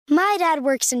My dad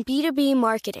works in B2B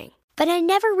marketing, but I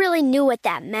never really knew what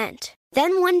that meant.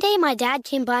 Then one day, my dad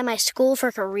came by my school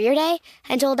for career day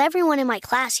and told everyone in my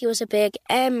class he was a big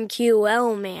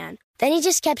MQL man. Then he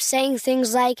just kept saying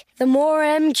things like, the more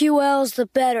MQLs, the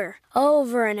better,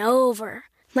 over and over.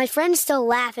 My friends still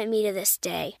laugh at me to this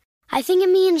day. I think it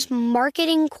means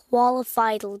marketing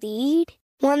qualified lead.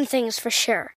 One thing's for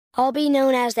sure. I'll be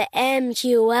known as the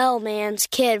MQL man's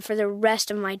kid for the rest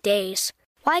of my days.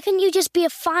 Why couldn't you just be a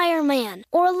fireman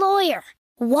or a lawyer?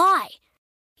 Why?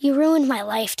 You ruined my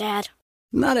life, Dad.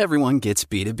 Not everyone gets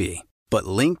B2B, but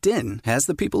LinkedIn has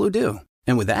the people who do.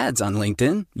 And with ads on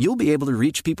LinkedIn, you'll be able to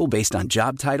reach people based on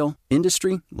job title,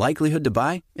 industry, likelihood to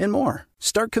buy, and more.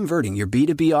 Start converting your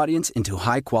B2B audience into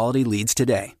high-quality leads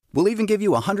today. We'll even give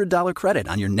you a $100 credit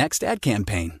on your next ad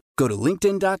campaign. Go to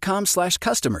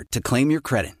linkedin.com/customer to claim your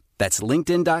credit. That's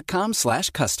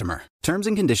linkedin.com/customer. Terms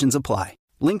and conditions apply.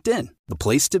 LinkedIn, the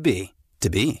place to be,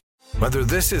 to be. Whether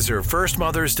this is her first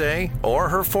Mother's Day or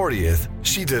her 40th,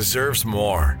 she deserves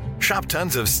more. Shop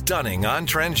tons of stunning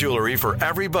on-trend jewelry for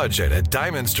every budget at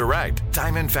Diamonds Direct.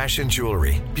 Diamond fashion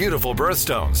jewelry, beautiful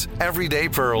birthstones, everyday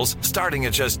pearls starting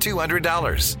at just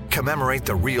 $200. Commemorate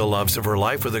the real loves of her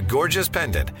life with a gorgeous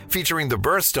pendant featuring the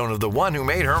birthstone of the one who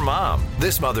made her mom.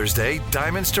 This Mother's Day,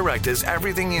 Diamonds Direct is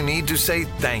everything you need to say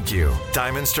thank you.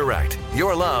 Diamonds Direct,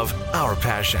 your love, our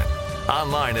passion.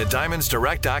 Online at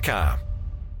diamondsdirect.com.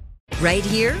 Right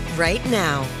here, right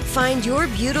now. Find your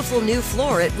beautiful new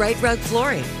floor at Right Rug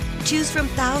Flooring. Choose from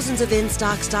thousands of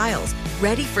in-stock styles,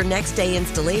 ready for next day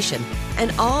installation,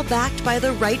 and all backed by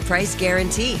the right price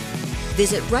guarantee.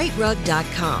 Visit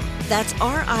rightrug.com. That's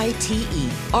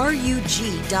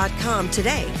RITERUG.com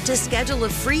today to schedule a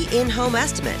free in-home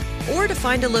estimate or to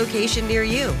find a location near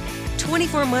you.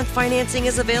 24-month financing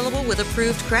is available with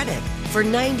approved credit. For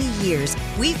 90 years,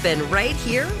 we've been right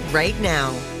here, right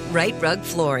now. Right Rug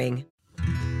Flooring.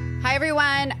 Hi,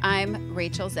 everyone. I'm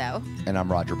Rachel Zoe. And I'm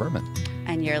Roger Berman.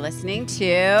 And you're listening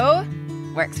to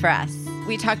Works For Us.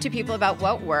 We talk to people about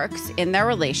what works in their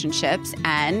relationships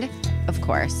and, of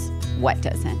course, what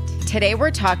doesn't. Today,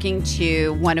 we're talking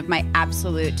to one of my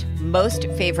absolute most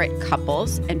favorite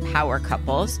couples and power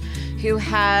couples who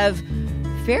have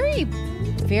very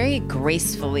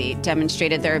gracefully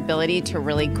demonstrated their ability to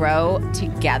really grow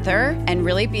together and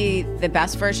really be the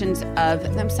best versions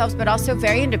of themselves, but also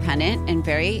very independent and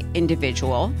very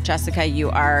individual. Jessica,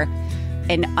 you are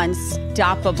an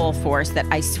unstoppable force that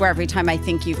I swear every time I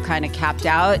think you've kind of capped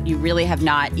out, you really have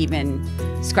not even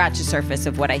scratched the surface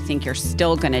of what I think you're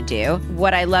still going to do.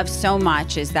 What I love so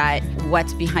much is that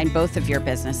what's behind both of your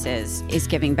businesses is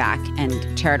giving back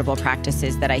and charitable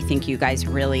practices that I think you guys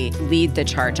really lead the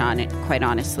charge on it, quite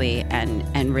honestly,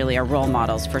 and really are role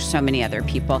models for so many other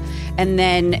people. And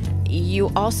then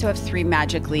you also have 3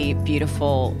 magically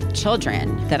beautiful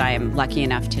children that I am lucky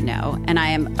enough to know. And I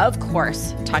am, of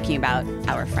course, talking about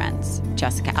our friends,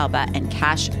 Jessica Alba and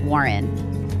Cash Warren.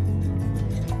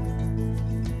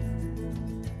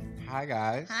 Hi,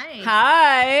 guys.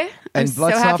 Hi. I'm so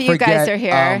happy you guys are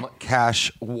here.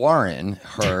 Cash Warren,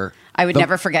 I would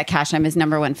never forget Cash. I'm his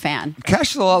number one fan.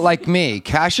 Cash is a lot like me.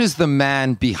 Cash is the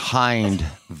man behind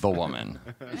the woman,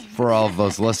 for all of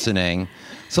those listening.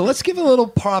 So let's give a little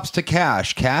props to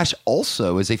Cash. Cash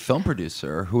also is a film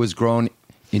producer who has grown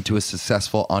into a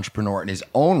successful entrepreneur in his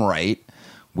own right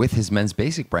with his men's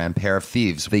basic brand, Pair of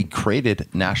Thieves. They created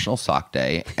National Sock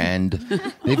Day, and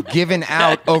they've given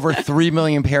out over 3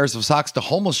 million pairs of socks to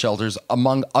homeless shelters,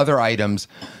 among other items.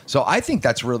 So I think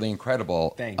that's really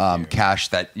incredible, Cash,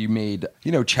 that you made,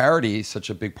 charity such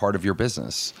a big part of your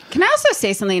business. Can I also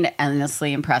say something that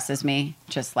endlessly impresses me?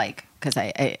 Just like, because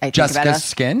I think Jessica's about us.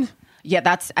 skin? Yeah,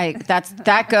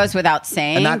 that goes without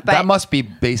saying. And that must be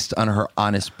based on her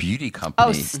Honest Beauty company.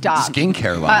 Oh, stop.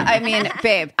 Skincare line. I mean,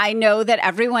 babe, I know that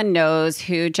everyone knows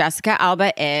who Jessica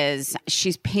Alba is.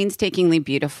 She's painstakingly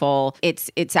beautiful.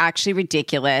 It's actually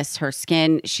ridiculous. Her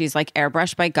skin, she's like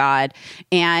airbrushed by God.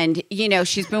 And,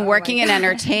 she's been working in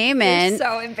entertainment. You're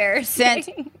so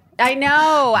embarrassing. I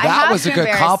know. That was a good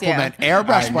compliment.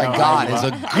 Airbrushed by God is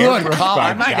a good compliment.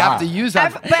 I might have to use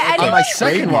that on my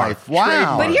second wife.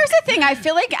 Wow. But here's the thing. I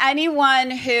feel like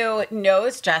anyone who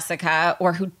knows Jessica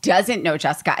or who doesn't know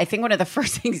Jessica, I think one of the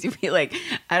first things you'd be like,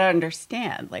 I don't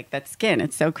understand. Like, that skin,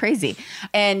 it's so crazy.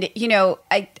 And,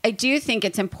 I do think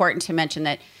it's important to mention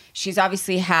that she's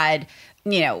obviously had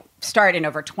starred in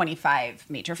over 25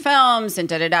 major films and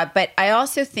da-da-da. But I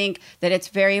also think that it's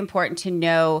very important to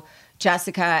know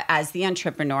Jessica as the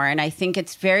entrepreneur. And I think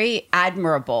it's very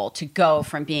admirable to go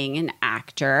from being an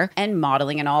actor and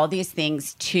modeling and all these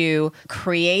things to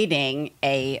creating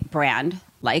a brand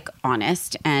like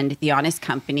Honest and the Honest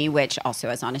Company, which also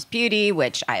has Honest Beauty,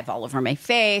 which I have all over my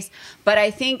face. But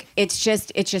I think it's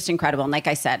just incredible. And like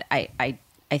I said, I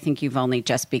think you've only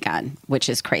just begun, which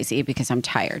is crazy because I'm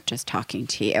tired just talking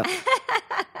to you.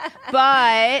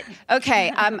 But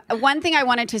okay, one thing I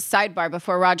wanted to sidebar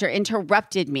before Roger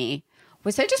interrupted me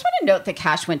was I just want to note that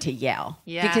Cash went to Yale.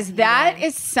 Yeah, because that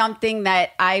is something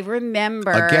that I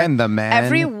remember. Again, the man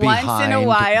every once in a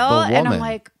while. The and I'm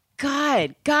like,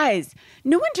 God, guys,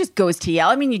 no one just goes to Yale.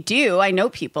 I mean, you do. I know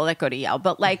people that go to Yale.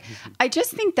 But like, I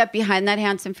just think that behind that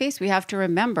handsome face, we have to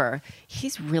remember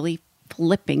he's really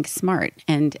flipping smart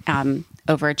and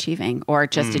overachieving, or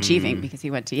just achieving, because he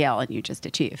went to Yale and you just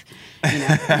achieve. You know,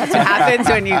 that's what happens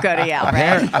when you go to Yale,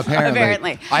 right?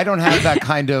 Apparently. I don't have that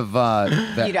kind of.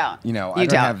 You don't. You know, I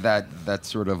don't have that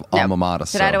sort of alma mater.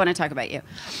 But I don't want to talk about you.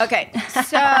 Okay,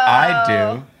 so I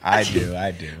do.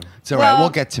 It's all right. We'll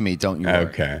get to me. Don't you worry.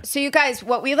 Okay. So you guys,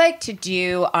 what we like to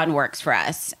do on Works for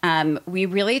Us, we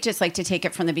really just like to take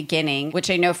it from the beginning, which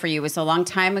I know for you was a long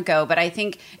time ago, but I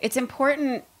think it's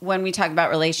important when we talk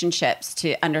about relationships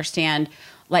to understand,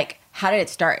 like, how did it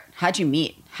start? How'd you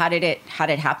meet? How did it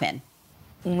happen?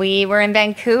 We were in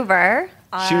Vancouver.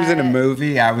 She was in a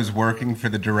movie. I was working for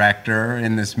the director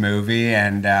in this movie,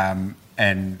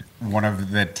 and one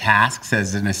of the tasks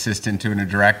as an assistant to a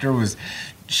director was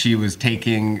she was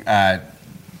taking. I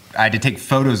had to take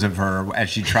photos of her as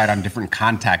she tried on different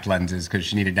contact lenses because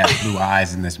she needed to have blue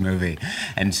eyes in this movie.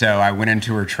 And so I went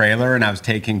into her trailer and I was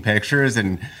taking pictures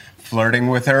and flirting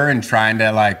with her and trying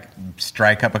to like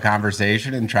strike up a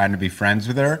conversation and trying to be friends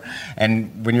with her.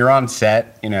 And when you're on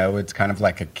set, you know, it's kind of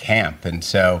like a camp. And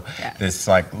so this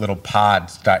like little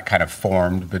pod kind of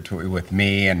formed with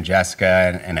me and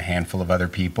Jessica and a handful of other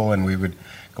people. And we would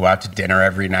go out to dinner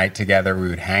every night together. We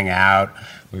would hang out.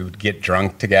 We would get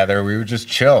drunk together. We would just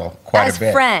chill quite a bit.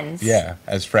 As friends. Yeah,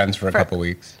 as friends for a couple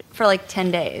weeks. For like 10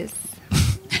 days.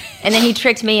 And then he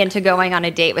tricked me into going on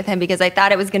a date with him because I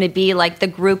thought it was going to be like the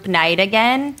group night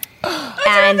again.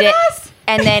 And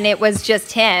then it was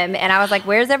just him. And I was like,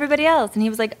 where's everybody else? And he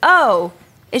was like, oh,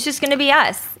 it's just going to be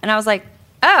us. And I was like,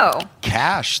 oh.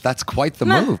 Cash, that's quite the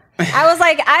move. I was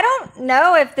like, I don't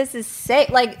know if this is safe.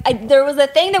 Like, there was a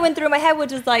thing that went through my head,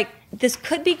 which is like, this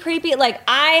could be creepy. Like,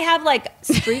 I have like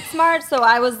street smart, so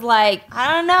I was like,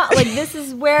 I don't know. Like, this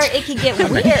is where it could get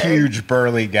weird. I'm a huge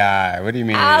burly guy. What do you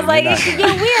mean? I was like, it could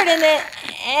get weird.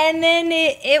 And then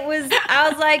it was, I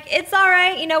was like, it's all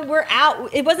right. You know, we're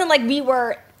out. It wasn't like we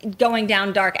were going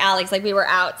down dark alleys. Like, we were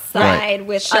outside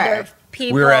with other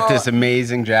people. We were at this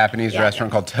amazing Japanese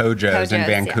restaurant called Tojo's in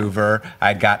Vancouver.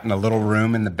 I'd gotten a little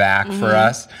room in the back for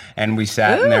us, and we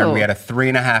sat in there and we had a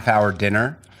 3.5-hour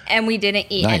dinner. And we didn't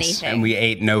eat anything. And we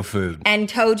ate no food. And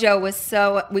Tojo was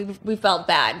so, we felt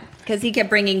bad because he kept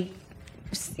bringing,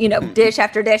 you know, dish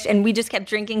after dish, and we just kept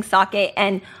drinking sake.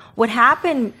 And what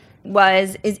happened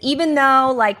is even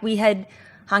though like we had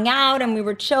hung out and we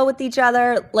were chill with each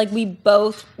other, like we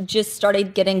both just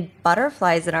started getting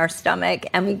butterflies in our stomach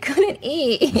and we couldn't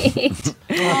eat.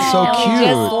 That's so cute. We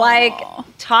just like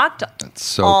talked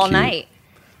all night.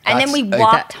 And then we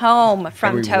walked home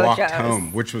from Tojo's. We walked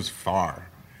home, which was far.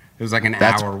 It was like an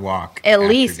hour walk. At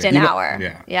least an hour.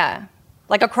 Yeah.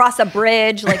 Like across a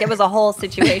bridge. Like it was a whole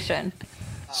situation.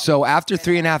 So after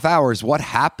 3.5 hours, what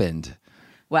happened?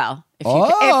 Well, if you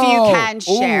can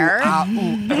share.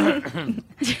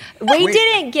 We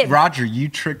didn't get... Roger, you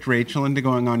tricked Rachel into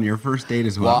going on your first date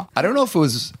as well? Well, I don't know if it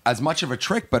was as much of a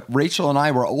trick, but Rachel and I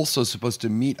were also supposed to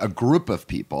meet a group of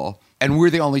people. And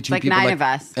we're the only two people. Like 9 of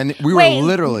us. And we were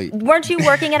literally... Weren't you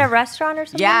working at a restaurant or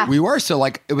something? Yeah. We were. So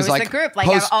like, it was like... the group. Like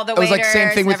all the waiters. It was like same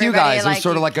thing with you guys. Like, it was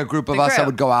sort of like a group of us that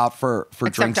would go out for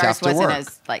drinks after work. Except ours wasn't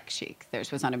as like chic.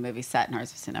 Theirs was on a movie set and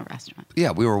ours was in a restaurant.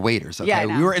 Yeah, we were waiters. Okay?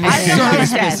 Yeah, we were in a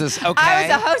service business. Okay. I was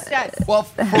a hostess. Well,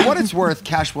 for what it's worth,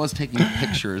 Cash was taking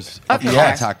pictures of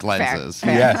contact lenses.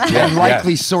 Fair. Yes. And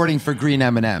likely sorting for green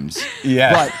M&Ms.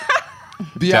 Yes.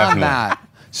 But beyond that...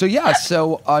 So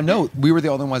no, we were the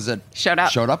only ones that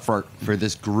showed up for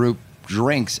this group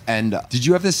drinks. And did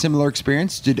you have this similar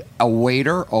experience? Did a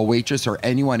waiter or waitress or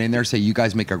anyone in there say you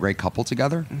guys make a great couple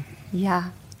together?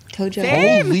 Yeah.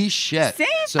 Tojo. Holy shit. Same.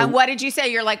 So and what did you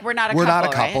say? You're like, we're not a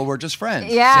couple, right? We're just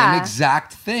friends. Yeah. Same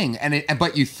exact thing.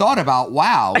 But you thought about,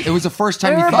 wow, it was the first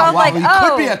time We you were thought, wow, both we like,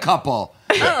 could be a couple.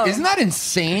 Isn't that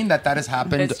insane that has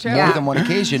happened more than one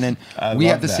occasion? And we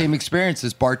had the same experience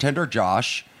as bartender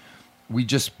Josh. We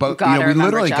just both, we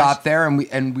literally got there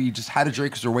and we just had a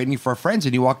drink because we're waiting for our friends.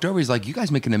 And he walked over. He's like, "You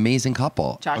guys make an amazing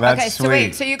couple." Josh. Well, okay, so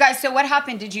wait, so you guys, so what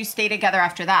happened? Did you stay together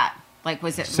after that? Like,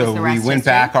 was it? So was the rest we went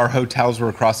history? back. Our hotels were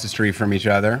across the street from each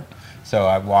other. So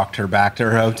I walked her back to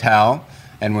her hotel,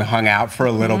 and we hung out for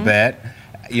a little bit.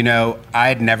 You know, I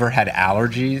had never had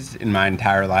allergies in my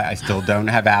entire life. I still don't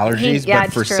have allergies,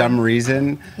 but for some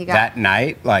reason, that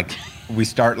night, like, we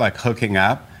start, like, hooking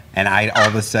up. And I all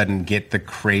of a sudden get the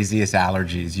craziest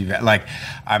allergies.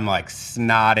 I'm like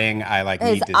snotting. I like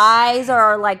his need to. eyes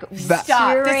are like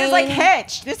stop. This is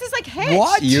like Hitch.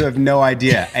 What? You have no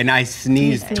idea. And I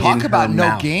sneezed. Talk about no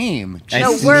mouth. Game. I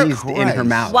sneezed in her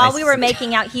mouth. While we were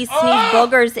making out, he sneezed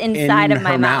boogers inside of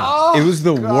my mouth. Oh, it was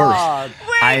the worst.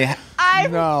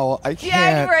 I'm no, I can't.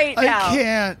 dead right now. I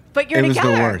can't. But you're it together.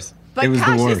 was the worst. But it was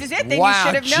gosh, the worst. this is it. Then wow, you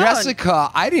should have known.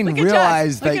 Jessica, I didn't Look at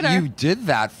realize Jess. Look that at her. you did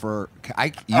that for.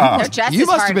 Jess You is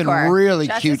must have been hardcore. really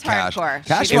Jess cute, is Cash. hardcore.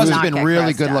 Cash She must does have not been get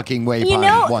really grossed good out. looking way You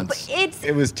know, once.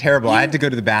 It was terrible. I had to go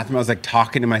to the bathroom. I was like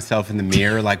talking to myself in the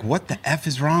mirror, like, what the F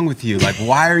is wrong with you? Like,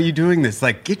 why are you doing this?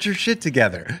 Like, get your shit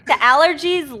together. The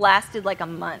allergies lasted like a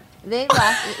month. They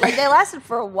lasted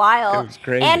for a while. It was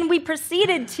crazy. And we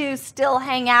proceeded to still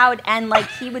hang out, and like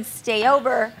he would stay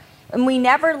over, and we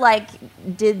never like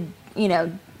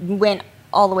went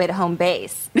all the way to home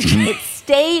base. It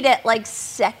stayed at like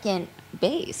second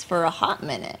base for a hot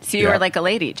minute. So you were like a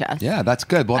lady, Jess. Yeah, that's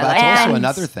good. Well, that's And- also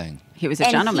another thing. He was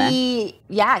a gentleman.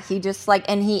 He just like,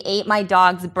 and he ate my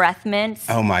dog's breath mints.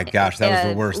 Oh my gosh, that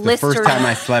was the worst. The first time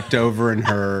I slept over in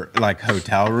her like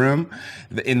hotel room,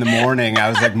 in the morning, I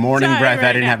was like morning breath.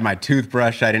 I didn't have my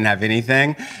toothbrush. I didn't have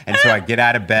anything. And so I get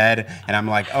out of bed and I'm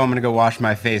like, oh, I'm gonna go wash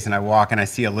my face. And I walk and I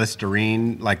see a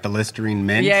Listerine, like the Listerine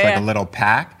mints, like a little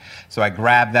pack. So I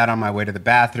grab that on my way to the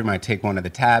bathroom. I take one of the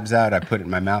tabs out. I put it in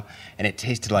my mouth and it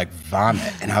tasted like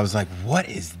vomit. And I was like, what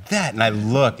is that? And I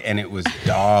look and it was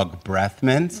dog breath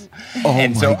mints. Oh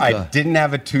and so my I God. didn't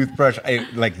have a toothbrush.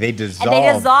 They dissolved. And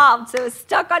they dissolved, so it was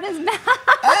stuck on his mouth.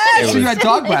 So you had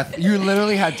dog breath. You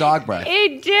literally had dog breath.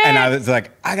 It did. And I was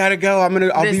like, I gotta go.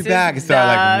 I'll be back. So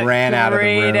I like ran out of the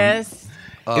room.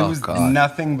 It was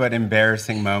nothing but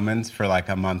embarrassing moments for like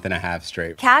a month and a half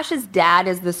straight. Cash's dad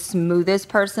is the smoothest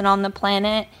person on the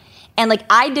planet. And like,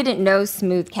 I didn't know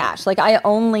Smooth Cash. Like, I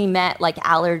only met like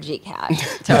Allergy Cash.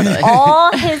 Totally.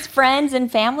 All his friends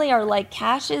and family are like,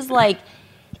 Cash is like,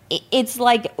 it's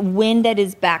like wind at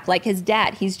his back, like his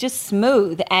dad. He's just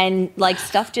smooth and like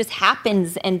stuff just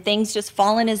happens and things just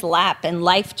fall in his lap and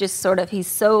life just sort of, he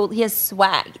has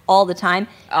swag all the time.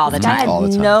 All the His dad time. had All the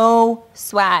time. no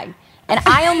swag. And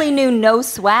I only knew no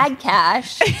swag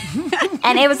Cash.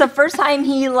 And it was the first time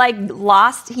he like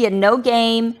lost, he had no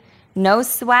game, no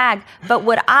swag. But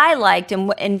what I liked,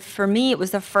 and for me, it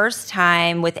was the first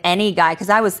time with any guy, because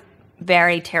I was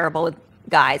very terrible with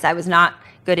guys. I was not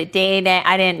good at dating.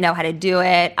 I didn't know how to do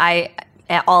it.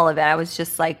 All of it. I was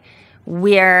just like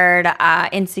weird,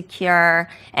 insecure.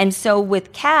 And so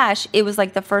with Cash, it was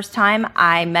like the first time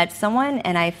I met someone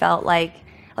and I felt like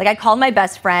I called my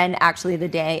best friend actually the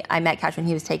day I met Cash when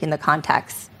he was taking the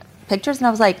contacts pictures. And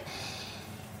I was like,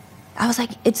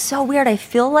 it's so weird. I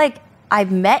feel like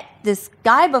I've met this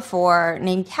guy before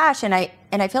named Cash and I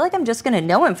feel like I'm just going to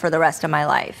know him for the rest of my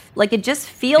life. Like it just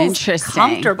feels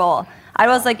comfortable. I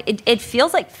was like, it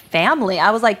feels like family.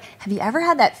 I was like, have you ever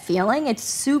had that feeling? It's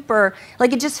super,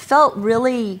 like it just felt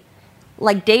really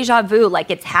like deja vu, like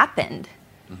it's happened.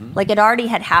 Mm-hmm. Like it already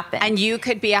had happened. And you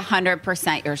could be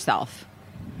 100% yourself.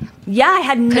 Yeah, I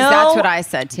had no. Because that's what I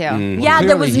said too. Yeah,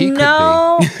 there was Clearly he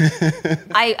no.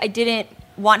 I didn't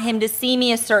want him to see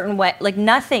me a certain way. Like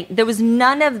nothing. There was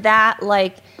none of that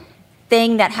like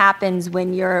thing that happens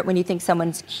when you think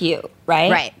someone's cute,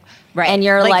 right? Right. And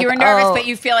you're like you were nervous, oh. but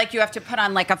you feel like you have to put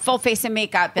on like a full face of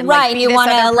makeup and Right, like and be you this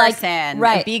wanna, other like- person,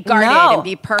 right. and be guarded No. and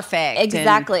be perfect.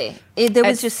 Exactly. There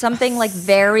was just something like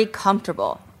very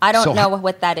comfortable. I don't know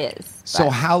what that is. So but-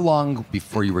 how long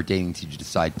before you were dating did you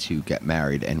decide to get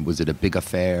married? And was it a big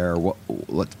affair?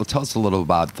 Tell us a little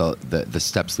about the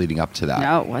steps leading up to that.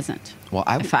 No, it wasn't. Well,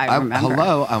 if I remember.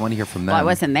 Hello, I want to hear from them. Well, I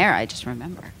wasn't there. I just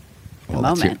remember the Well,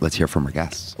 moment. let's hear from our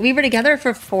guests. We were together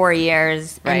for 4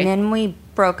 years, Right. and then we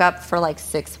broke up for like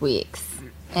 6 weeks,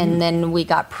 and then we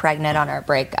got pregnant on our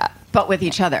breakup. But with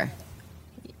each other.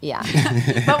 Yeah.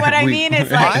 But what I mean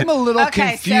is like, I'm a little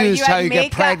okay, so confused how had you get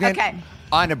makeup- pregnant Okay.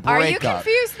 on a breakup. Are you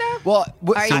confused though? Well,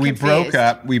 Are So you we confused? broke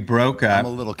up. I'm a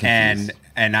little confused.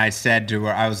 And I said to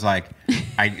her, I was like,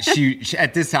 she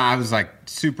at this time I was like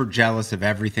super jealous of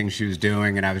everything she was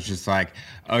doing, and I was just like,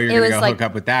 oh, you're gonna was go like- hook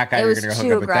up with that guy. it You're was gonna go too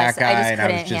hook up with that aggressive. I guy, just and I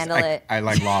was couldn't just handle it. I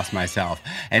like lost myself,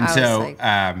 and I was so.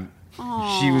 like-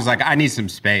 She was like, I need some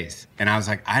space. And I was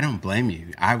like, I don't blame you.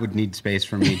 I would need space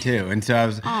for me too. And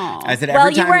so I said, Well,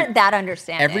 every you time, weren't that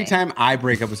understanding. every time I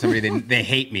break up with somebody, they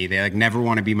hate me. They like never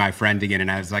want to be my friend again. And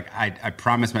I was like, I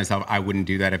promised myself I wouldn't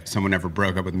do that if someone ever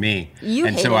broke up with me.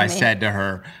 And so hated I me. said to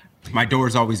her, my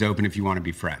door's always open if you want to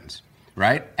be friends.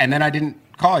 Right? And then I didn't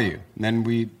call you. And then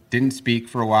we didn't speak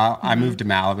for a while. I moved to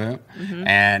Malibu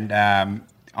and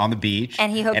on the beach.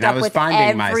 And he hooked and up I was with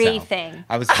finding everything. Myself.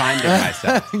 I was finding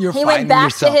myself. He went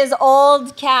back to his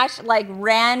old Cash, like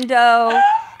rando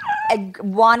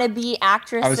wannabe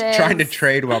actresses. I was trying to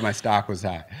trade while my stock was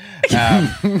high.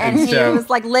 And he was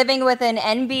like living with an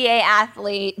NBA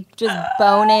athlete, just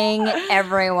boning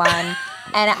everyone.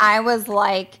 And I was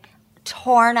like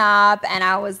torn up, and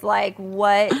I was like,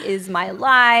 what is my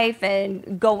life?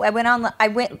 And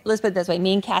let's put it this way,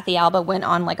 me and Kathy Alba went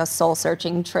on like a soul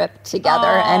searching trip together,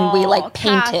 and we like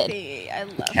painted. Kathy. I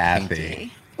love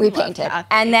Kathy. We painted. Kathy.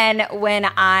 And then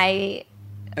And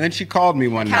then she called me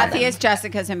one night. Kathy is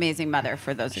Jessica's amazing mother.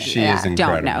 For those of you She is who don't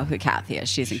incredible. know who Kathy is,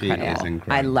 she's She incredible. is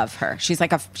incredible. I love her. She's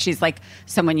like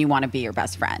someone you want to be your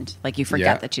best friend. Like you forget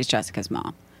Yeah. that she's Jessica's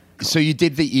mom. So you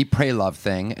did the Eat, Pray, Love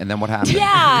thing, and then what happened?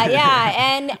 yeah.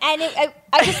 And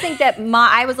I just think that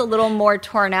I was a little more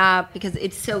torn up because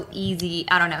it's so easy.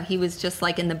 I don't know. He was just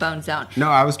like in the bone zone. No,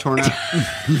 I was torn up.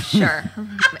 Sure.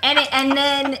 And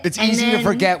then It's easy to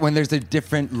forget when there's a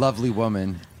different lovely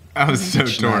woman. I was so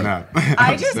torn up.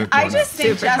 I just think,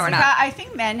 Super torn Jessica, up. I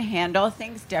think men handle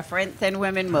things different than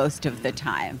women most of the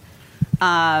time.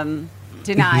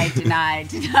 Deny.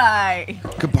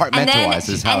 Compartmentalize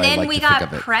is how I like to think of it. And then we got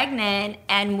pregnant,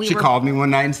 and She called me one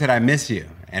night and said, I miss you.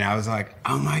 And I was like,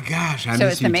 oh my gosh, I So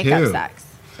miss it's you the makeup too. sex.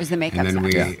 It was the makeup And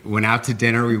then sex. we went out to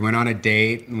dinner. We went on a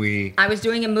date. And I was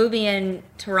doing a movie in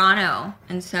Toronto,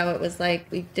 and so it was like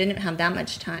we didn't have that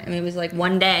much time. I mean, it was like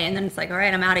one day, and then it's like, all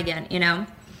right, I'm out again, you know?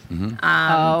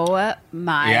 Oh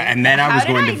my! Yeah, and then I was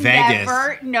going to Vegas.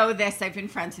 I never know this. I've been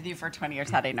friends with you for 20 years.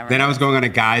 How did I never? Then know I was this? going on a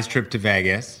guy's trip to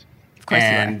Vegas. Of course you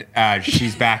And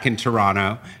she's back in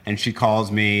Toronto, and she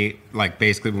calls me like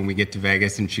basically when we get to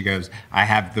Vegas, and she goes, "I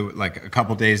have a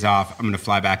couple days off. I'm going to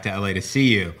fly back to LA to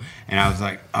see you." And I was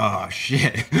like, "Oh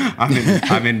shit,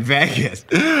 I'm in Vegas."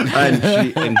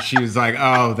 And she was like,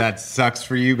 "Oh, that sucks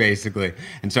for you, basically."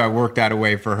 And so I worked out a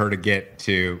way for her to get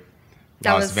to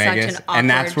That Las was such Vegas, an and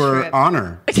that's awkward where trip.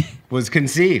 Honor was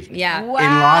conceived. Yeah. Wow.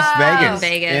 In Las Vegas. In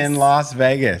Vegas. In Las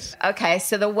Vegas. Okay,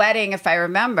 so the wedding, if I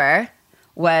remember,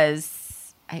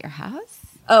 was at your house.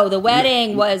 Oh, the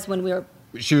wedding was when we were.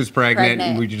 She was pregnant, Pregnant.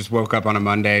 and we just woke up on a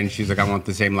Monday, and she's like, I want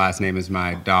the same last name as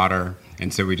my daughter.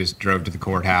 And so we just drove to the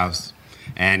courthouse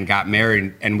and got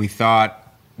married. And we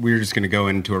thought we were just going to go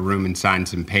into a room and sign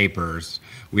some papers.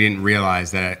 We didn't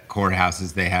realize that at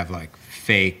courthouses, they have like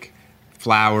fake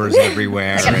flowers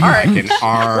everywhere, Like an and arch. like an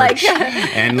arch, Like-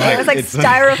 and it was like it's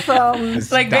styrofoam.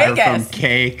 it's like styrofoam Vegas.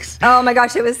 cakes. Oh my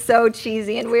gosh, it was so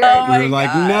cheesy and weird. Oh We my were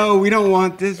like, God. no, we don't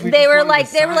want this. We they just were wanted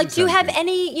like, to do you sign have something."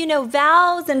 any,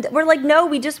 vows? And we're like, no,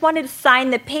 we just wanted to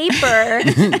sign the paper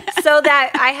so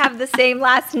that I have the same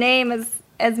last name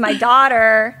as my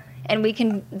daughter, and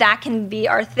that can be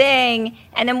our thing,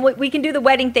 and then we can do the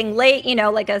wedding thing late,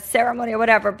 like a ceremony or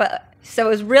whatever. But so it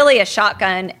was really a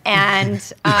shotgun, and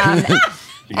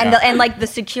and like the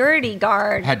security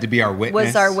guard Had to be our witness.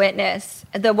 was our witness,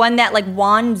 the one that like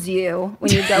wands you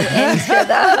when you go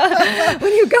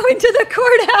into the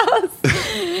courthouse.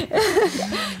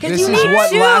 This is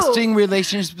what lasting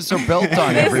relationships are built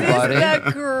on, everybody. This is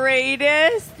the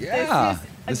greatest. Yeah.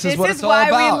 This is This what is it's all why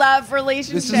about. we love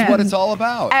relationships. This is what it's all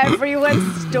about.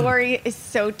 Everyone's story is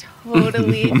so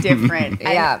totally different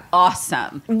and Yeah.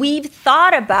 awesome. We've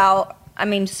thought about,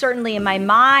 certainly in my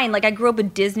mind, like I grew up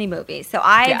with Disney movies. So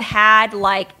I've had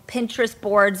like Pinterest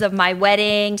boards of my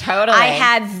wedding. Totally. I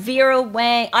have Vera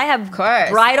Wang. I have course.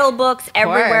 bridal books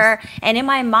everywhere. And in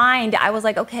my mind, I was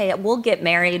like, okay, we'll get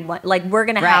married. Like we're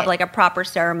going to have Right. like a proper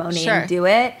ceremony Sure. and do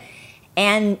it.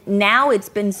 And now it's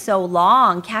been so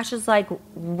long. Cash is like,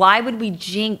 why would we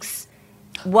jinx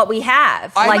what we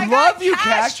have? I like, love you,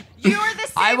 Cash. You were the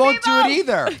same I won't do emo. it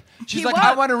either. She's He like, won't.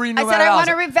 I want to renew I my said, I vows.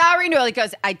 want a vow renewal. He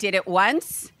goes, I did it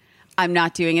once. I'm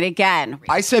not doing it again.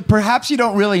 I said, perhaps you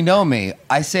don't really know me.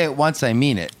 I say it once, I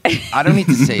mean it. I don't need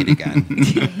to say it again.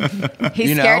 He's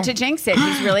You know? scared to jinx it.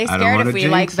 He's really I don't scared wanna if we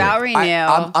jinx like it. vow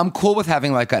renew. I'm cool with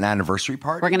having like an anniversary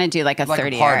party. We're going to do like a like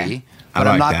 30 a party. year. But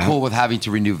I I'm like not that. cool with having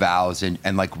to renew vows and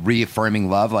like reaffirming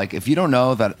love. Like, if you don't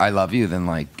know that I love you, then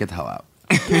like, get the hell out.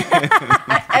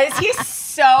 He's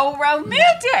so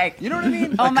romantic. You know what I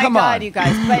mean? Oh Like, my come God, on. you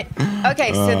guys. But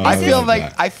okay, so this I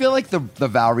is, feel like the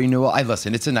vow renewal.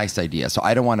 Listen. It's a nice idea, so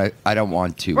I don't want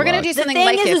to. we're gonna do the something thing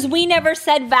like is we never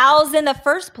said vows in the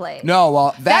first place. No,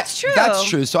 well, That's true. That's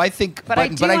true. So I think, But I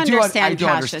do understand I do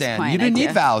Cash's understand. point. You didn't I need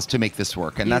do. vows to make this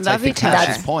work, and You that's I love think each other.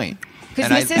 Cash's point.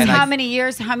 Because this is how many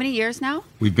years? How many years now?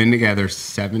 We've been together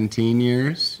 17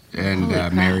 years and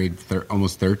married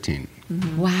almost 13.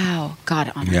 Wow.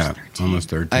 God, almost 13. Almost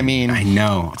 13. I mean, I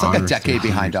know. It's like a decade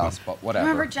behind us, but whatever.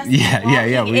 Remember Jessica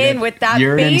walking in with that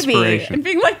baby and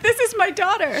being like, this is my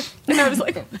daughter. And I was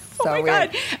like, oh my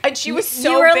God. And she was so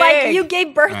You were big. like, you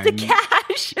gave birth to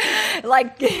Cash.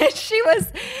 Like, she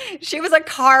was a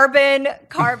carbon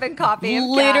copy of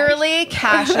Literally,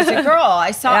 Cash is a girl.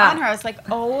 I saw on her. I was like,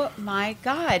 oh my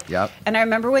God. Yep. And I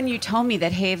remember when you told me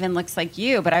that Haven looks like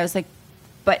you, but I was like,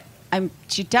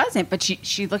 she doesn't, but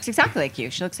she looks exactly like you.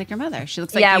 She looks like your mother. She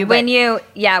looks like you.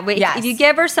 If you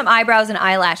give her some eyebrows and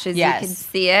eyelashes, you can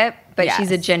see it. But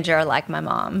she's a ginger like my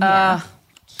mom.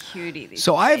 Cutie.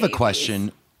 So I have a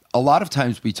question. A lot of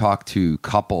times we talk to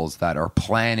couples that are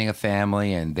planning a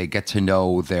family and they get to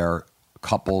know their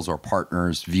couples or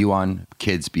partners' view on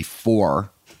kids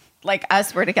before. Like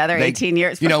us, we're together 18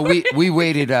 years. You know, we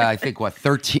waited, I think,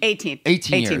 18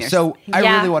 years. So I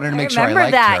really wanted to make sure I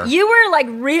liked her. You were like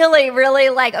really, really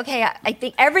like, okay, I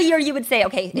think every year you would say,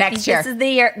 okay, next year. This is the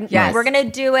year. Yes. We're going to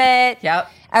do it. Yep.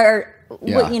 Or,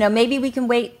 you know, maybe we can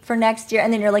wait for next year.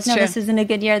 And then you're like, no, this isn't a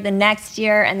good year. The next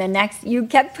year. And then you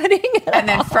kept putting it And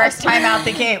then first time out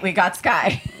the gate, we got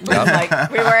Sky.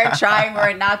 Like, we weren't trying, we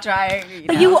were not trying.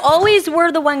 But you always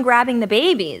were the one grabbing the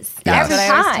babies. That's every what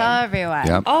time. I always tell everyone.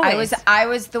 Yep. Always. I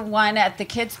was the one at the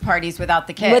kids' parties without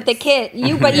the kids. With the kid.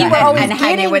 But you were always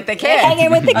hanging with the kids. Hanging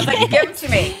with the I was kids. like, give them to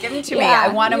me. Give them to me. Yeah, I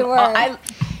want them. you were.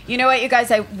 You know what, you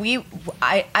guys?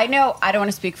 I know I don't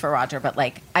want to speak for Roger, but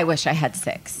like, I wish I had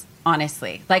 6.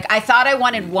 Honestly, like I thought I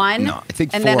wanted 1, no, I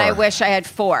think and 4. then I wish I had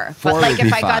 4. 4 But like, would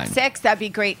if be I got fine. 6, that'd be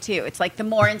great too. It's like the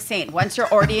more insane. Once you're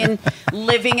already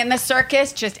living in the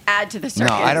circus, just add to the circus.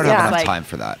 No, I don't have enough Like, time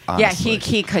for that. Honestly. Yeah,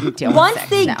 he couldn't deal Once with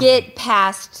 6. they no. get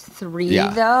past 3,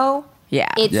 though,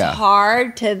 it's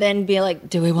hard to then be like,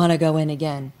 do we want to go in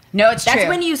again? No, it's true. That's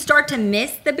when you start to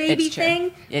miss the baby It's true.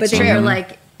 thing. It's but then true. you're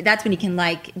like, that's when you can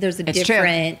there's a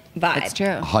different vibe. It's true.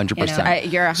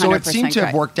 100%. You're 100% So it seemed to have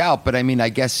correct. worked out, but I mean, I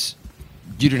guess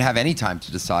you didn't have any time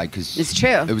to decide because It's true.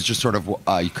 It was just sort of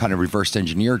you kind of reversed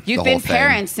engineered You've the been whole thing.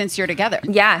 parents since you're together.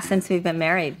 Yeah, since we've been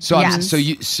married. So Yes.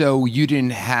 so you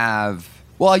didn't have.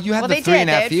 Well, you had Well, the they 3.5 did.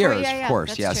 They had 4 years, yeah, of course.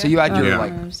 that's Yeah. true. So you had your Yeah.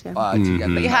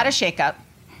 together. You had a shakeup.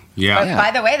 Yeah. But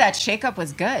by the way, that shakeup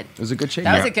was good. It was a good shakeup.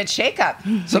 That was a good shakeup.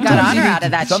 We Sometimes got honor you need out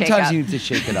of that Sometimes shakeup. you need to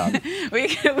shake it up.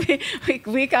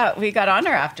 we got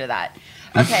honor after that.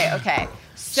 Okay.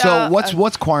 So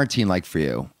what's quarantine like for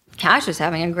you? Cash is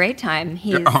having a great time.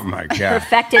 He's Oh my God.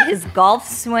 perfected his golf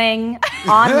swing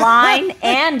online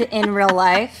and in real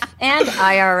life and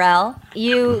IRL.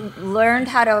 You learned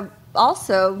how to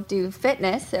also do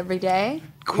fitness every day.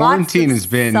 Quarantine Lots has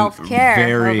of been self-care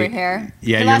very. over here.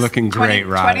 Yeah, You you're lost looking 20 great,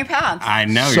 Rob. 20 pounds. I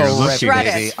know So you're ripped, looking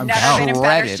Shredded. baby. I'm Never been in better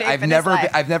shredded. shape I've in his never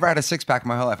life. I've never had a 6-pack in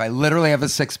my whole life. I literally have a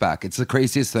 6-pack. It's the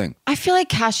craziest thing. I feel like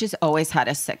Cash has always had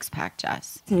a 6-pack,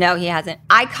 Jess. No, he hasn't.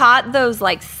 I caught those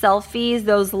like selfies,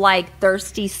 those like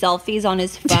thirsty selfies on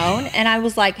his phone, and I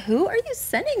was like, "Who are you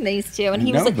sending these to?" And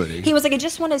he was Nobody. like, "I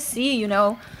just want to see,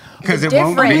 Because the it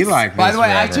won't be difference." like this. By the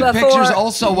way, I forever. took pictures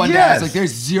also one day. I was Yes. like,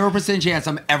 there's 0% chance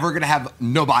I'm ever going to have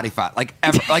no body fat. Like,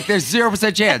 ever. Like, there's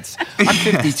 0% chance. I'm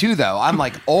 52, though. I'm,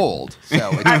 like, old. So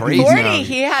it's crazy. 40,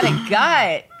 he had a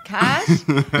gut. Cash?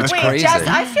 It's Wait, crazy. Jess,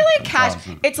 I feel like Cash,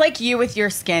 it's like you with your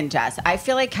skin, Jess. I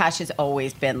feel like Cash has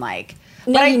always been like,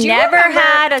 No, but I he do never remember-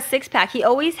 had a 6-pack. He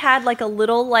always had like a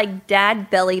little like dad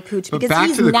belly pooch But because back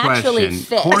he's to the naturally question,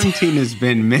 fit. quarantine has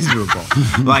been miserable.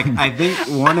 Like, I think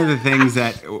one of the things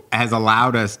that has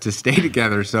allowed us to stay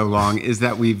together so long is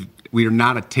that we are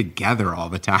not together all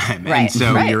the time. Right, And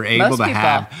so right. you're able Most to people.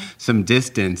 have some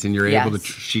distance and you're able Yes. to,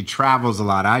 she travels a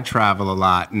lot, I travel a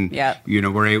lot. And, Yep.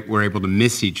 we're able to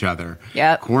miss each other.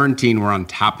 Yep. Quarantine, we're on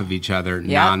top of each other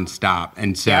nonstop.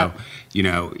 And so,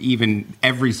 Yep. even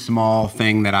every small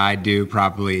thing that I do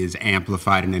probably is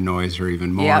amplified and annoys her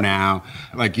even more Yep. now.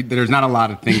 Like, there's not a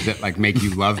lot of things that like make you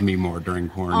love me more during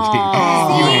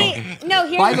quarantine. No,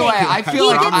 here's By the way, I feel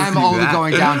like gets- I'm do only that.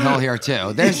 going downhill here,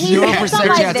 too. There's He gets 0% on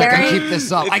my chance I can very- keep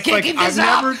this up. I It's can't like, keep this I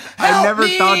up. never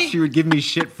Help thought me. she would give me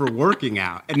shit for working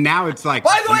out, and now it's like,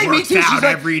 By the way, he me works too. out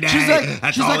every day.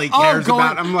 That's all he cares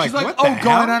about. I'm like, she's like, what oh, the hell?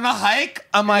 going on a hike?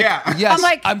 I'm like, Yeah. yes, I'm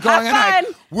like, I'm going have on a hike.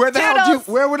 fun. Where the hell Toodles.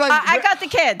 where would I got the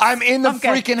kids. I'm in the I'm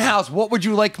good. freaking house. What would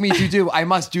you like me to do? I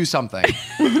must do something.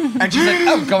 And she's like,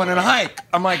 oh, going on a hike.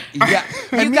 I'm like, yeah.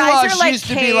 And You meanwhile, guys are she like used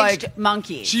to be caged like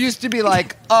monkeys. She used to be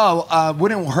like, oh,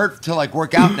 wouldn't hurt to like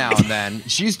work out now and then.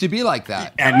 She used to be like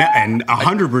that. And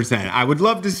 100%. I would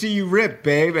love to see you rip,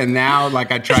 babe. And now,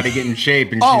 like, I try to get in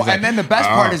shape. And she's like, and then the best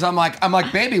part is I'm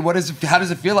like, baby, how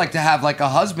does it feel like to have like a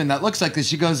husband that looks like this?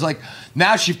 She goes like,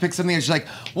 now she picks something and she's like,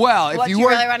 well, if What you do you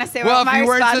weren't, really wanna say well, about if my you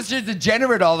weren't response? such a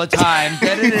degenerate all the time,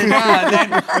 then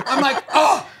I'm like,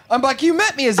 oh. I'm like, you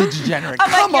met me as a degenerate.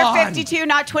 Come you're on. 52,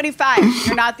 not 25.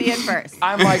 You're not the inverse.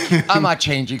 I'm like, I'm not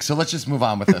changing, so let's just move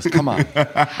on with this. Come on.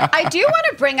 I do want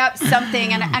to bring up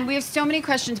something, and we have so many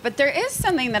questions, but there is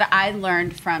something that I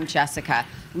learned from Jessica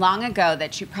long ago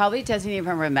that she probably doesn't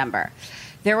even remember.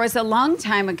 There was a long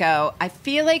time ago, I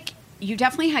feel like you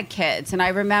definitely had kids, and I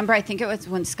remember, I think it was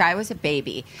when Sky was a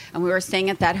baby, and we were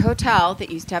staying at that hotel that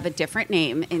used to have a different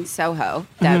name in Soho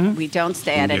that we don't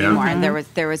stay at anymore. And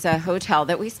there was a hotel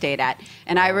that we stayed at,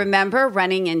 and I remember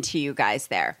running into you guys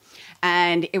there.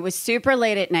 And it was super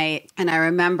late at night, and I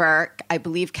remember, I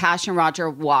believe Cash and Roger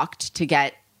walked to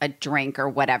get a drink or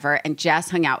whatever, and Jess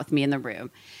hung out with me in the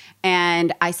room.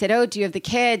 And I said, oh, do you have the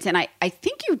kids? And I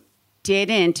think you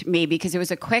didn't, maybe, because it was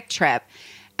a quick trip.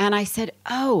 And I said,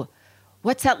 oh,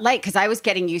 what's that like? Because I was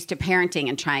getting used to parenting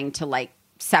and trying to like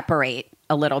separate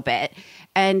a little bit.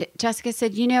 And Jessica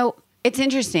said, you know, it's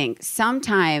interesting.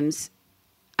 Sometimes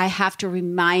I have to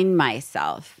remind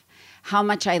myself how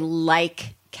much I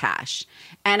like Cash.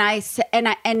 And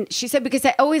she said, because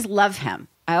I always love him.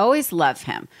 I always love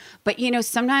him. But, you know,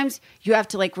 sometimes you have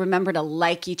to like remember to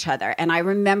like each other. And I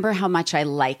remember how much I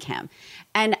like him.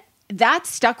 And that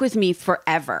stuck with me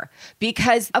forever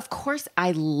because, of course,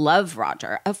 I love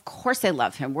Roger. Of course, I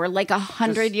love him. We're like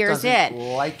 100 years in.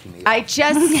 Like me. I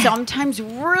just sometimes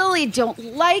really don't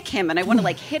like him, and I want to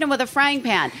like hit him with a frying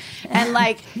pan, and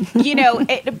like, you know.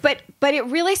 But it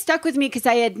really stuck with me because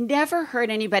I had never heard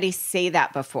anybody say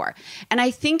that before. And I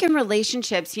think in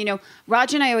relationships, you know,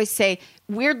 Roger and I always say,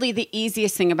 weirdly, the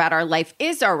easiest thing about our life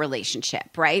is our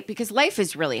relationship, right? Because life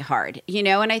is really hard, you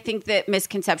know? And I think the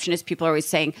misconception is people are always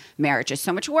saying marriage is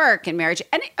so much work and marriage.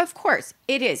 And of course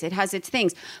it is, it has its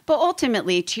things. But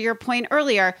ultimately, to your point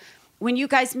earlier, when you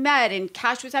guys met and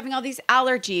Cash was having all these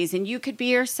allergies and you could be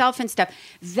yourself and stuff,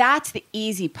 that's the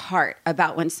easy part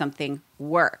about when something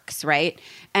works, right?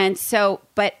 And so,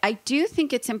 but I do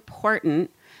think it's important,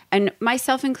 and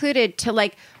myself included, to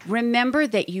like remember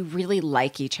that you really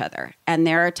like each other. And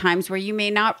there are times where you may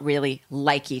not really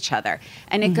like each other.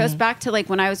 And it goes back to like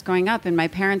when I was growing up and my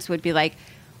parents would be like,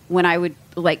 when I would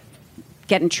like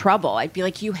get in trouble, I'd be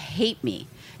like, you hate me.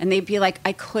 And they'd be like,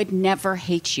 I could never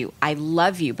hate you. I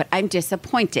love you, but I'm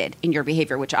disappointed in your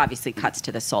behavior, which obviously cuts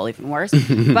to the soul even worse.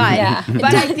 But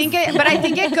I think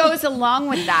it goes along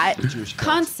with that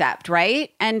concept, right?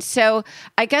 And so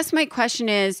I guess my question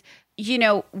is, you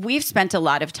know, we've spent a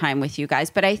lot of time with you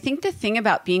guys, but I think the thing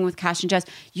about being with Cash and Jess,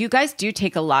 you guys do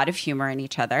take a lot of humor in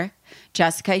each other.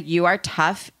 Jessica, you are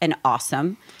tough and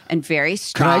awesome and very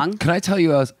strong. Can I tell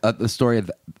you the story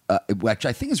of which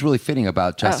I think is really fitting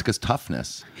about Jessica's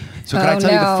toughness? So can I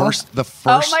tell you the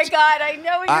first? Oh my God, I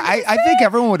know what you're gonna say. I think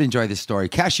everyone would enjoy this story.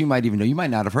 Cash, you might even know. You might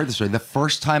not have heard the story. The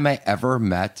first time I ever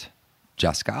met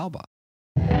Jessica Alba.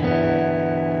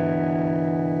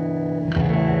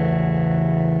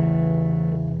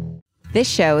 This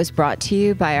show is brought to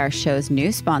you by our show's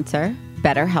new sponsor,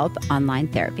 BetterHelp Online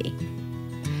Therapy.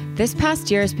 This past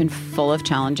year has been full of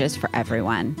challenges for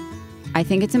everyone. I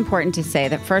think it's important to say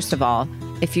that, first of all,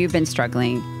 if you've been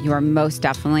struggling, you are most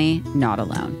definitely not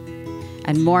alone.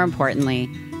 And more importantly,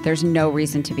 there's no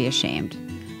reason to be ashamed,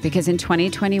 because in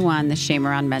 2021, the shame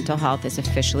around mental health is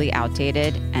officially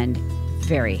outdated and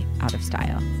very out of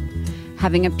style.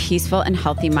 Having a peaceful and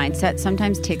healthy mindset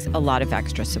sometimes takes a lot of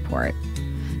extra support.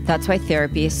 That's why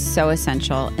therapy is so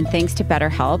essential, and thanks to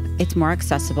BetterHelp, it's more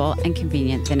accessible and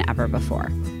convenient than ever before.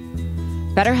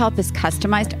 BetterHelp is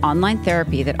customized online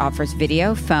therapy that offers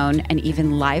video, phone, and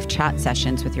even live chat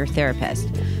sessions with your therapist,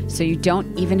 so you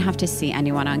don't even have to see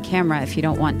anyone on camera if you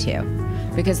don't want to.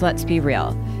 Because let's be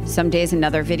real, some days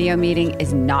another video meeting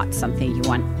is not something you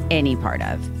want any part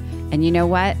of. And you know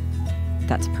what?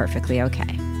 That's perfectly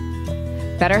okay.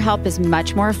 BetterHelp is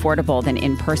much more affordable than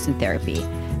in-person therapy,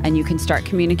 and you can start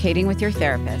communicating with your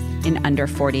therapist in under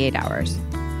 48 hours,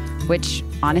 which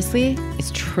honestly is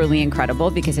truly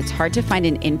incredible because it's hard to find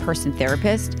an in-person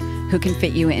therapist who can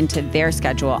fit you into their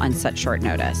schedule on such short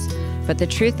notice. But the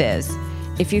truth is,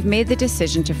 if you've made the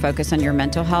decision to focus on your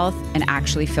mental health and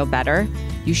actually feel better,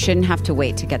 you shouldn't have to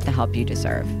wait to get the help you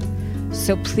deserve.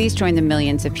 So please join the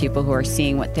millions of people who are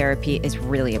seeing what therapy is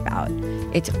really about.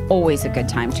 It's always a good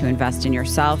time to invest in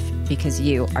yourself because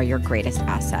you are your greatest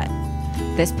asset.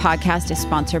 This podcast is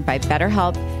sponsored by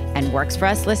BetterHelp, and Works For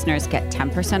Us listeners get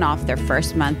 10% off their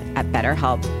first month at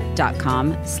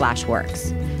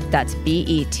betterhelp.com/works. That's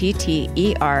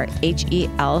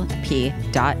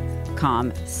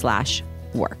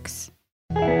BetterHelp.com/works.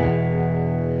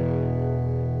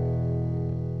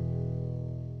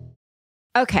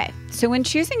 Okay, so when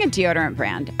choosing a deodorant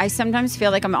brand, I sometimes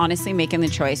feel like I'm honestly making the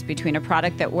choice between a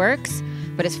product that works,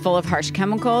 but is full of harsh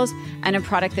chemicals, and a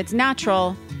product that's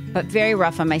natural, but very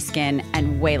rough on my skin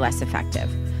and way less effective.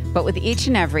 But with Each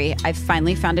and Every, I've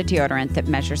finally found a deodorant that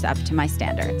measures up to my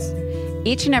standards.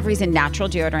 Each and Every is a natural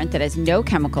deodorant that has no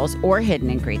chemicals or hidden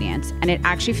ingredients, and it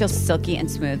actually feels silky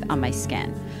and smooth on my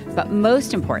skin. But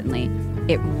most importantly,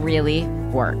 it really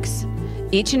works.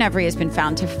 Each and Every has been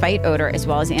found to fight odor as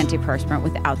well as antiperspirant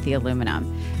without the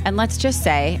aluminum. And let's just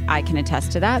say I can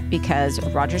attest to that because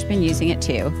Roger's been using it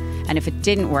too. And if it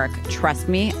didn't work, trust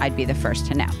me, I'd be the first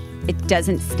to know. It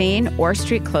doesn't stain or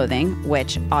streak clothing,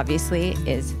 which obviously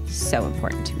is so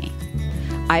important to me.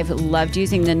 I've loved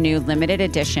using the new limited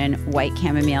edition white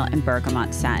chamomile and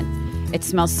bergamot scent. It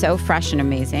smells so fresh and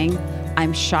amazing.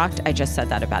 I'm shocked I just said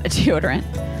that about a deodorant.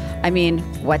 I mean,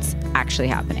 what's actually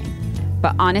happening?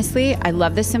 But honestly, I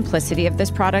love the simplicity of this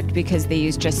product because they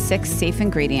use just 6 safe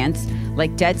ingredients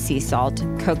like dead sea salt,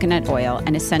 coconut oil,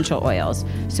 and essential oils,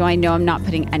 so I know I'm not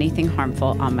putting anything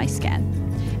harmful on my skin.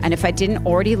 And if I didn't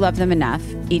already love them enough,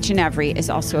 Each and Every is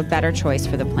also a better choice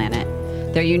for the planet.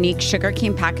 Their unique sugar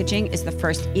cane packaging is the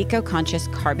first eco-conscious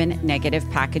carbon-negative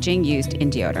packaging used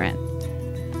in deodorant.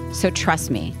 So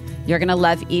trust me, you're gonna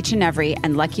love Each and Every,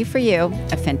 and lucky for you,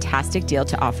 a fantastic deal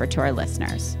to offer to our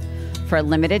listeners. For a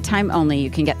limited time only, you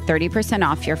can get 30%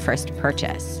 off your first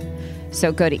purchase.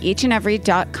 So go to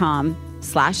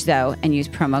eachandevery.com/Zoe and use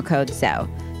promo code Zoe.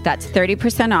 That's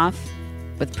 30% off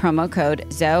with promo code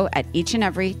Zoe at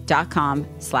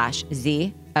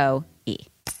eachandevery.com/ZOE.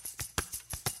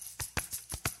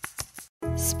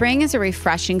 Spring is a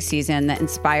refreshing season that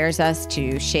inspires us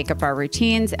to shake up our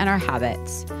routines and our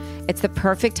habits. It's the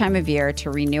perfect time of year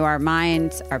to renew our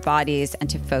minds, our bodies, and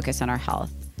to focus on our health.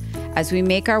 As we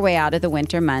make our way out of the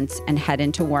winter months and head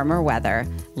into warmer weather,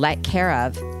 let Care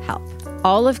of help.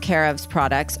 All of Care of's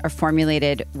products are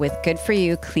formulated with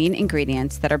good-for-you, clean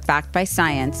ingredients that are backed by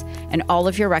science, and all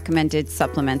of your recommended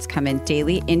supplements come in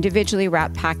daily, individually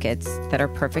wrapped packets that are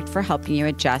perfect for helping you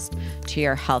adjust to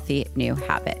your healthy new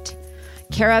habit.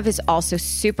 Care of is also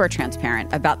super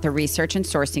transparent about the research and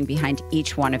sourcing behind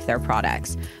each one of their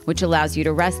products, which allows you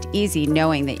to rest easy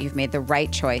knowing that you've made the right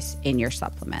choice in your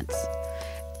supplements.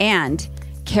 And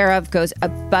Care of goes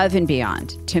above and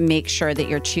beyond to make sure that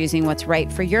you're choosing what's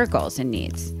right for your goals and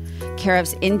needs. Care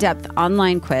of's in-depth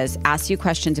online quiz asks you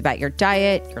questions about your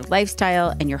diet, your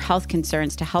lifestyle, and your health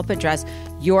concerns to help address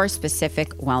your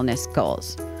specific wellness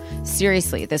goals.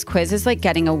 Seriously, this quiz is like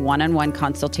getting a one-on-one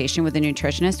consultation with a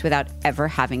nutritionist without ever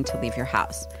having to leave your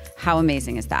house. How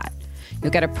amazing is that?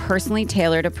 You'll get a personally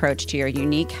tailored approach to your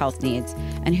unique health needs,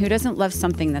 and who doesn't love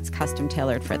something that's custom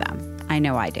tailored for them? I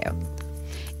know I do.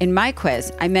 In my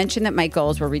quiz, I mentioned that my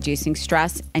goals were reducing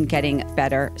stress and getting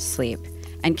better sleep,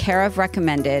 and Care of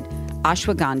recommended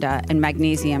ashwagandha and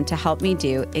magnesium to help me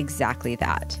do exactly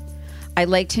that. I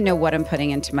like to know what I'm putting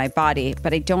into my body,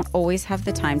 but I don't always have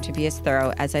the time to be as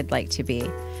thorough as I'd like to be.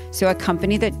 So a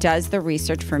company that does the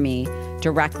research for me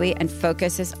directly and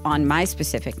focuses on my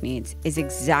specific needs is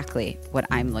exactly what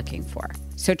I'm looking for.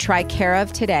 So try Care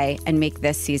of today and make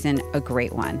this season a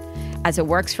great one. As a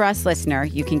Works For Us listener,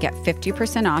 you can get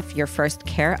 50% off your first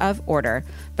Care of order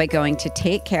by going to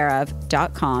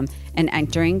takecareof.com and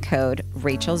entering code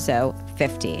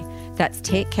RachelZoe50. That's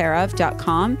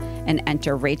takecareof.com and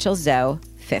enter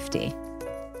RachelZoe50.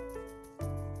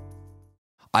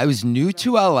 I was new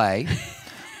to LA.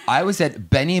 I was at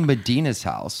Benny Medina's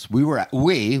house. We were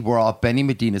all at Benny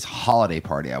Medina's holiday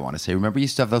party, I want to say. Remember he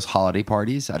used to have those holiday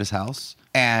parties at his house?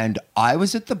 And I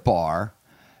was at the bar,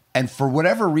 and for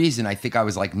whatever reason, I think I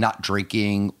was like not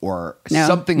drinking or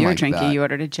something like that. You were drinking. You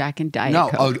ordered a Jack and Diet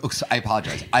Coke. No, I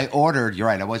apologize. You're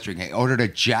right, I was drinking. I ordered a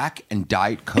Jack and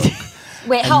Diet Coke.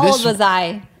 Wait, how old was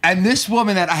I? And this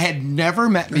woman that I had never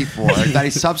met before, that I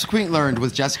subsequently learned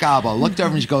was Jessica Alba, looked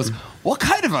over and she goes, "What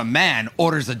kind of a man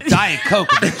orders a Diet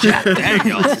Coke with a Jack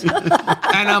Daniels?"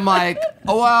 And I'm like,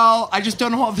 "Oh, well, I just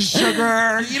don't want the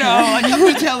sugar, like I'm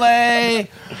Nutella."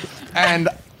 And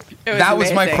That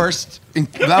was my first.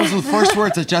 That was the first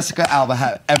words that Jessica Alba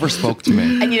had ever spoke to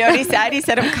me. And you know what he said? He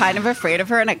said, I'm kind of afraid of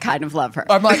her and I kind of love her.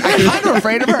 I'm like, I'm kind of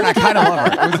afraid of her and I kind of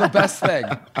love her. It was the best thing.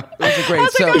 It was a great. I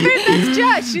was like, oh man, that's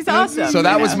Jess. She's awesome. So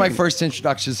that was my first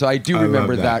introduction. So I do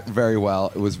remember love that very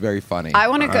well. It was very funny. I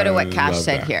want to go to what Cash love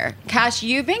said that. here. Cash,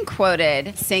 you've been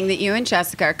quoted saying that you and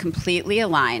Jessica are completely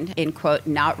aligned in, quote,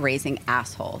 not raising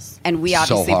assholes. And we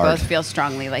obviously hard. both feel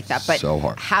strongly like that. But So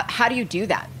hard. How do you do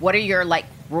that? What are your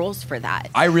rules for that?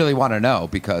 I really want to know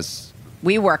because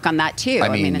We work on that too. I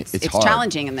mean, it's hard.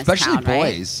 challenging in this Especially town,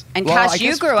 right? boys. And Well, I Cash, you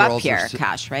guess grew up girls here, are si-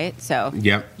 Cash, right? So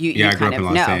Yep. you Yeah, I grew kind up in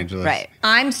of Los know, Angeles. right?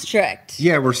 I'm strict.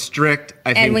 Yeah, we're strict.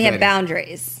 I think And we have that-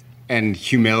 boundaries. and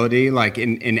humility, like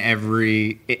in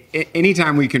every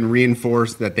anytime we can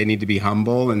reinforce that they need to be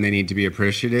humble and they need to be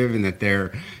appreciative and that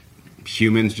they're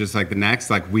humans just like the next,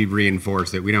 like we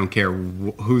reinforce it. We don't care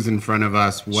who's in front of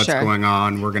us, what's Sure. going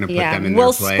on. We're going to put Yeah, them in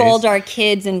we'll their place. scold our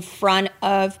kids in front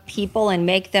of people and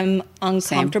make them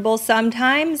uncomfortable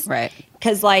sometimes. Right.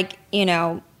 Because,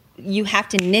 you have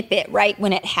to nip it right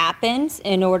when it happens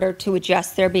in order to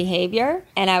adjust their behavior.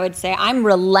 And I would say, I'm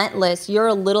relentless. You're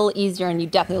a little easier, and you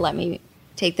definitely let me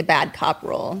take the bad cop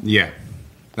role Yeah,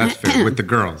 that's fair with the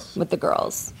girls. with the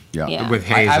girls. Yeah. With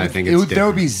Hayes, I think it's there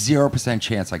would be different. 0%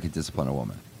 chance I could discipline a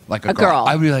woman. Like A girl.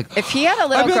 I would be like, if he had a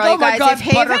little I'd be girl, like, you oh my guys, God, if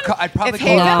Haven, Buttercup. I'd probably if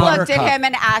call her Haven looked at Buttercup. him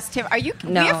and asked him, we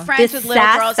No, have friends the with little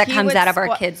sass girls. that he comes would out of our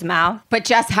spo- kids' mouth. But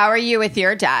Jess, how are you with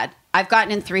your dad? I've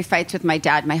gotten in 3 fights with my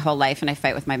dad my whole life, and I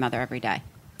fight with my mother every day.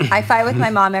 I fight with my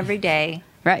mom every day.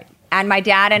 Right. And my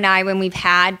dad and I, when we've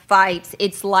had fights,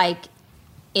 it's like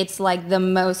the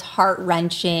most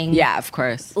heart-wrenching, Yeah, of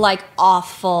course. like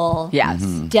awful, Yes.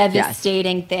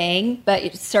 devastating thing. But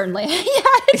it's certainly,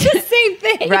 it's the same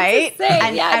thing. Right? It's the same.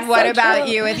 And, Yeah, and it's what so about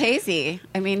true. you with Hazy?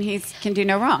 I mean, he can do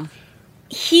no wrong.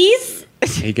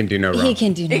 He can do no wrong. He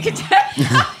can do no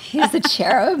wrong. He's a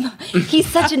cherub. He's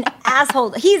such an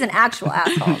asshole. He's an actual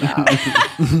asshole,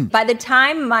 though. By the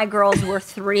time my girls were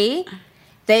 3,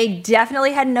 they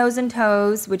definitely had nose and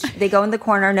toes, which they go in the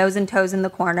corner, nose and toes in the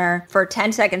corner for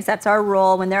 10 seconds. That's our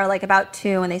rule when they're like about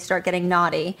 2 and they start getting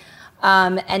naughty.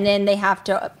 And then they have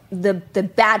to, the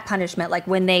bad punishment, like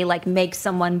when they make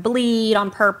someone bleed on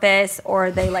purpose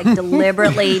or they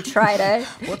deliberately try to.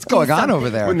 What's going on over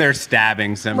there? when they're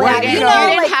stabbing somebody. Well, You you didn't, know, you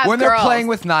didn't like- have when they're girls. playing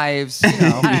with knives, you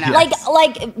know. I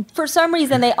don't know. For some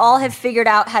reason, they all have figured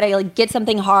out how to get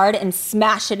something hard and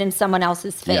smash it in someone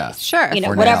else's face. Yeah. Sure. You know,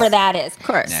 For whatever nails. that is. Of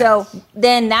course. So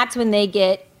then that's when they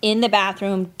get in the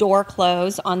bathroom, door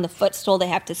closed, on the footstool. They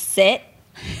have to sit.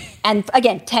 And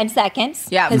again, 10 seconds.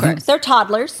 Yeah, of 'cause course. They're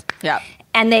toddlers. Yeah.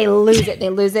 And they lose it. They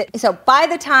lose it. So by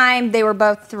the time they were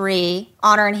both 3,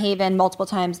 Honor and Haven multiple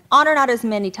times. Honor not as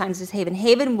many times as Haven.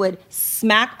 Haven would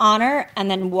smack Honor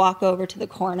and then walk over to the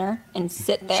corner and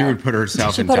sit there. She would put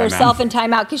herself She in put timeout. herself in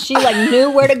timeout because she knew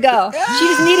where to go. She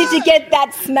just needed to get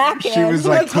that smack in. She was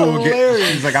like, cool.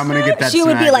 She's like, I'm going to get that She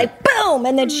would be smack. like, boom,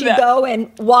 and then she'd go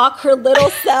and walk her little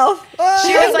self.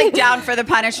 She was down for the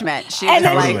punishment. She was And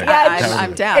then like, she-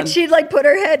 I'm down. And she'd put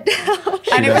her head down.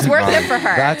 And it was worth it for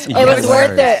her. That's It was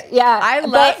worth it. Yeah. I But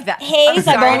love that. Hayes, I'm I've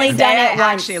sorry only to done say, it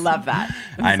I once. actually love that.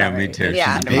 I know, me too.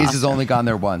 Yeah. She's Hayes has only gone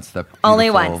there once. The Only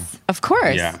beautiful- once. Of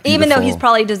course. Yeah. Even though he's Beautiful.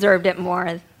 probably deserved it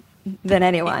more than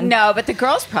anyone. No, but the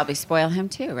girls probably spoil him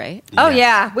too, right? Oh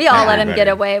yeah, we all let him Everybody. get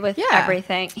away with Yeah.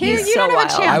 everything. You He's so don't have a wild.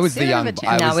 chance. I was You the don't young. have a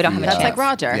chance. I No, was we don't the, have a That's chance. like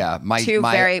Roger. Yeah, Two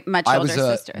very much I older was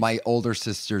sisters. My older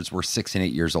sisters were 6 and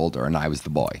 8 years older, and I was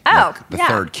the boy. Oh, the yeah.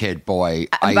 third kid boy.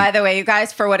 And by the way, you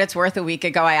guys, for what it's worth, a week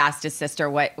ago, I asked his sister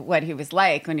what he was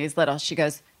like when he was little. She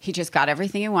goes, he just got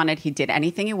everything he wanted. He did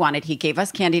anything he wanted. He gave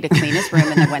us candy to clean his room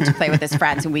and then went to play with his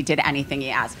friends, and we did anything he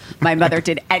asked. My mother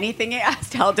did anything he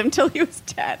asked, held him till he was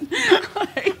 10.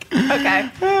 Okay.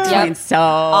 It means so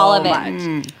All of it.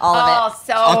 much. All of it.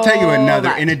 So I'll tell you another.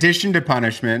 much. In addition to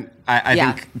punishment, I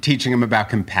Yeah. think teaching them about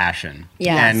compassion.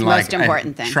 Yeah. and It's the most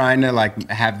important thing. Trying to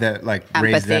have the raise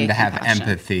Empathy, them to have compassion.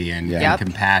 empathy and Yep.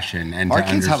 compassion and Our to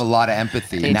kids have a understand. lot of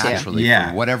empathy They do. naturally Yeah.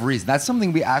 for whatever reason. That's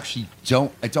something we actually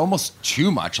don't. It's almost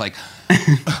too much. Like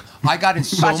I got in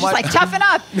so Josh is much. like, toughen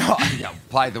up. No, yeah,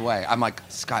 by the way, I'm like,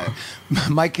 Sky,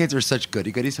 my kids are such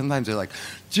goody-goody. Sometimes they're like,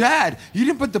 Dad, you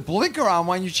didn't put the blinker on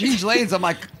when you changed lanes. I'm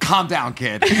like, calm down,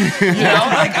 kid. You know,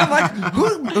 I'm like,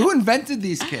 who invented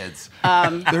these kids?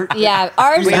 Yeah,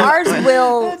 ours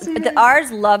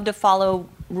love to follow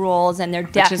rules, and they're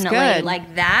is definitely good.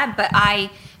 like that. But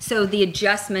so the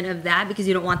adjustment of that, because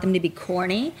you don't want them to be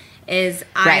corny, is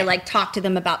I like talk to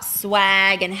them about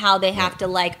swag and how they have to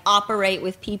like operate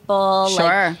with people.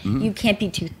 Sure. Like you can't be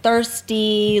too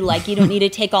thirsty. Like you don't need to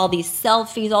take all these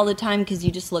selfies all the time because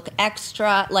you just look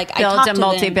extra. Like Build I talk a to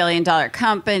multi-billion-dollar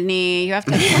company. You have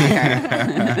to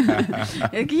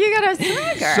swagger. You got to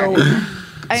swagger.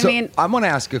 I mean, I want to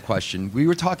ask a question. We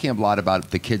were talking a lot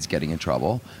about the kids getting in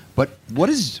trouble, but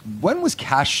when was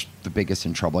Cash the biggest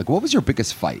in trouble? Like, what was your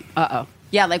biggest fight?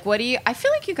 Yeah, like what do you? I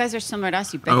feel like you guys are similar to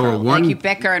us. You bicker, one- like you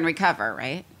bicker and recover,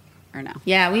 right? Or no?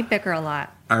 Yeah, we bicker a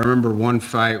lot. I remember one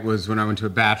fight was when I went to a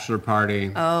bachelor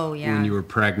party. Oh, yeah. When you were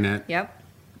pregnant. Yep.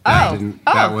 That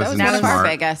that wasn't was one of our smart.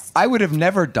 biggest. I would have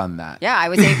never done that. Yeah, I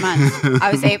was 8 months.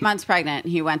 I was 8 months pregnant,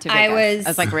 and he went to Vegas. I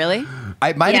was like, really?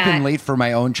 I might have Yeah. been late for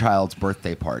my own child's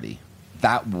birthday party.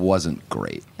 That wasn't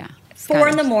great. Yeah. 4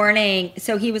 a.m.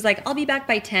 So he was like, I'll be back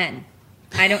by 10.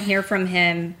 I don't hear from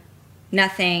him.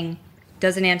 Nothing.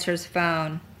 Doesn't answer his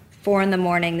phone. 4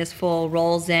 a.m, this fool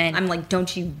rolls in. I'm like,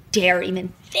 don't you dare even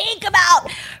think about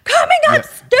coming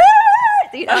upstairs.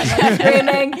 You know, I'm like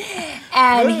screaming.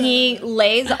 And he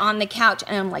lays on the couch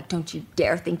and I'm like, don't you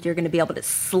dare think you're going to be able to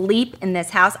sleep in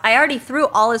this house. I already threw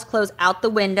all his clothes out the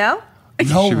window.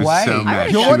 No She was way. so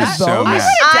mad. You're She one was of so those? mad.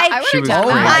 I She would was have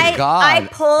done Oh that. my God. I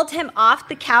pulled him off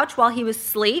the couch while he was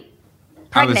asleep.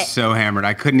 I Pregnant. was so hammered.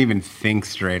 I couldn't even think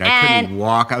straight. I And couldn't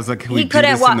walk. I was like, can we He do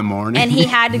couldn't this walk in the morning? and he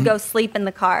had to go sleep in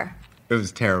the car. It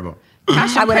was terrible.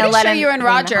 Gosh, I I'm wouldn't pretty let sure him you and in the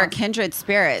Roger are house. kindred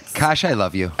spirits. Cash, I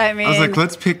love you. I mean, I was like,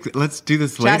 let's do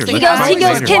this later. Justin, Let's he goes- fight he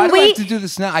goes, later. "Can Why do I we-" have to do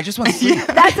this now? I just want to sleep.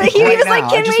 That's what he Right was like, now.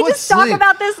 I can we want just talk sleep.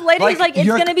 about this later? He's like, it's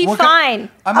you're- going to be we're fine.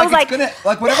 I'm I like, was it's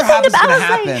gonna, whatever listen happens is about going to us,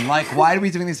 like- happen. Like, why are we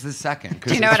doing this second?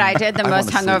 do you know what I did? The most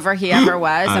hungover he ever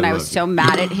was, and I was love so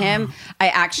mad at him. I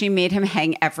actually made him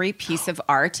hang every piece of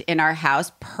art in our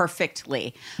house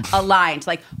perfectly aligned,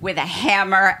 like with a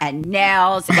hammer and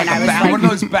nails. And I was like, one of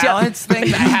those balance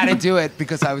things. I had to do it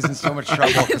because I was in so much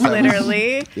trouble. 'cause I was-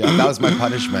 literally. Yeah, that was my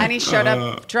punishment. And he showed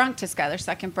up drunk to Skylar's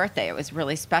second birthday. It was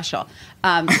really special.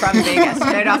 From Vegas,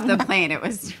 right off the plane. It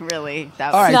was really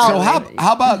that. All Was right, so really-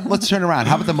 how about, let's turn around.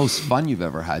 How about the most fun you've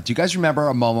ever had? Do you guys remember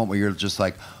a moment where you're just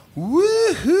like,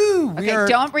 woohoo, we Okay, are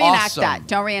don't reenact awesome. that.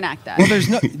 Don't reenact that. Well, there's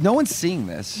no one's seeing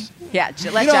this. Yeah,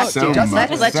 let know, Jess so do that. much-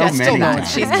 Let so Jess do many that.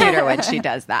 times. She's cuter when she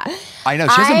does that. I know,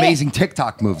 she has I- amazing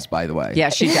TikTok moves, by the way. Yeah,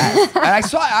 she does. And I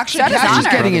saw, actually, So does Cash is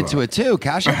Honor. getting into it too.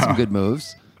 Cash had some good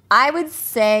moves. I would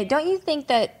say, don't you think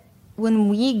that when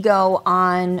we go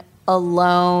on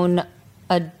alone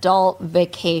adult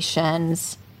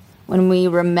vacations, when we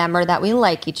remember that we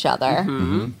like each other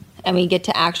and we get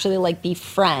to actually like be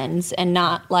friends and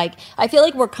not like, I feel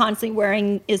like we're constantly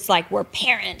wearing, it's like we're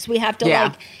parents. We have to Yeah,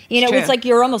 like, you know, it's it's true. like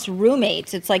you're almost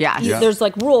roommates. It's like, Yes. Yeah. there's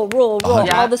like rule,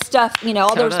 Yeah. all the stuff, you know, all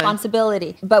the Totally.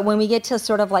 responsibility. But when we get to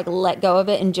sort of like let go of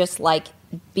it and just like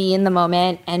be in the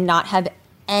moment and not have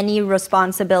any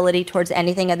responsibility towards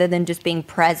anything other than just being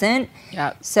present.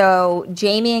 Yep. So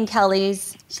Jamie and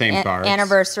Kelly's St. Bart's.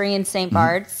 anniversary in St.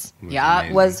 Bart's Yeah.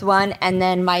 Amazing. was one, and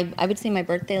then I would say my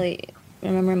birthday.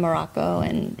 Remember Morocco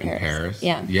and In Paris.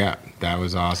 Yeah. Yeah, that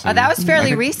was awesome. Oh, that was fairly I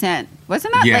think recent,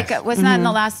 wasn't that? Yes. Like, wasn't that in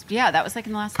the last? Yeah, that was like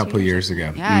in the last a couple 2 years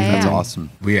ago. Yeah, yeah. That's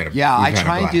awesome. We had a Yeah, we've I had a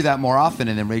try and do blast. that more often,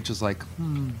 and then Rachel's like,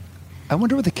 I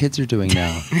wonder what the kids are doing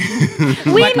now.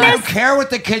 We Like, I don't miss care what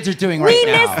the kids are doing right we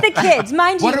now. miss the kids,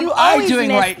 mind you. What am you I always doing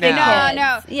miss right the now? kids.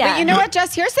 No. Yeah. But you know what,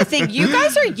 Jess? Here's the thing. You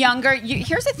guys are younger.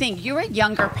 Here's the thing. You were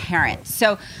younger parents.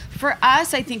 So for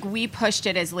us, I think we pushed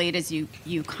it as late as you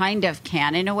kind of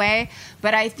can in a way.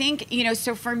 But I think, you know,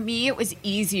 so for me, it was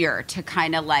easier to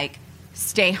kind of like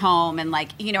stay home and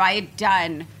like, you know, I had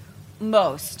done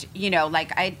most, you know,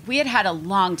 like we had a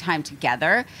long time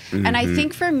together. And I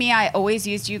think for me, I always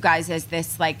used you guys as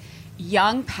this like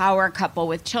young power couple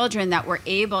with children that were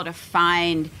able to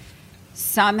find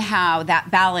somehow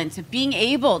that balance of being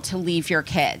able to leave your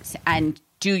kids and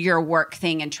do your work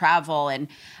thing and travel and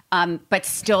but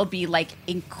still be like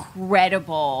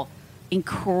incredible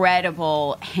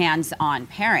hands-on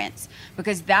parents,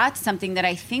 because that's something that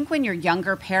I think when you're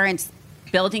younger parents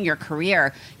building your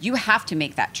career, you have to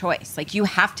make that choice. Like you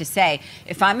have to say,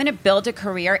 if I'm going to build a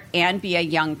career and be a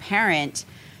young parent,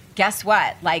 guess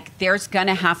what? Like there's going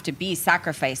to have to be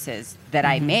sacrifices that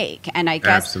I make. And I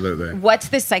guess Absolutely. what's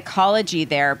the psychology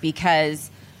there? Because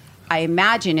I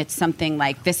imagine it's something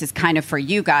like, this is kind of for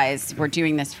you guys. We're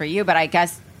doing this for you. But I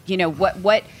guess, you know,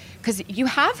 what, because you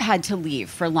have had to leave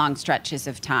for long stretches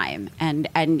of time. And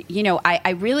you know, I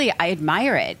really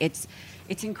admire it. It's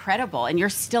incredible. And you're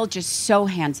still just so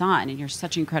hands-on and you're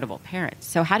such incredible parents.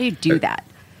 So how do you do that?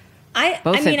 I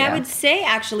Both mean, of I you. would say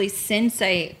actually since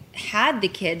I had the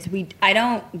kids, I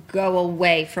don't go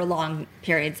away for long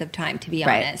periods of time, to be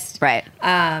honest. Right.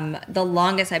 The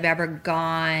longest I've ever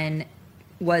gone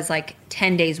was like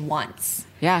 10 days once.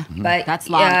 Yeah. But That's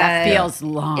long. That feels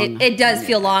long. It does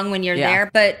feel long when you're Yeah.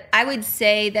 there. But I would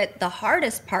say that the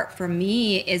hardest part for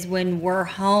me is when we're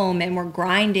home and we're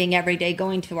grinding every day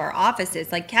going to our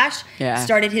offices. Like Cash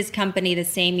started his company the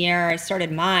same year I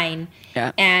started mine.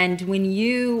 Yeah. And when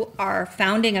you are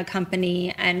founding a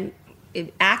company and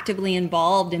actively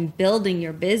involved in building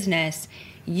your business,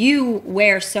 you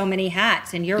wear so many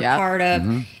hats, and you're part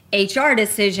of HR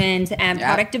decisions and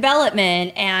product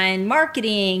development and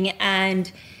marketing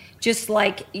and just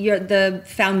like the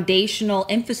foundational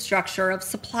infrastructure of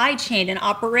supply chain and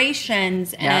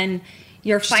operations and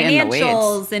your Just in the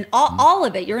financials and all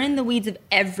of it. You're in the weeds of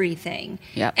everything.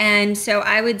 Yep. And so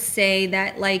I would say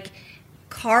that like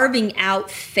carving out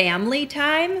family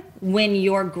time when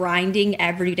you're grinding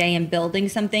every day and building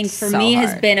something for So me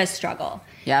has hard. been a struggle.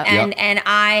 Yep. And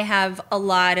I have a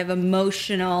lot of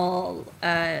emotional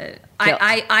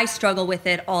I struggle with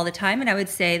it all the time. And I would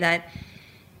say that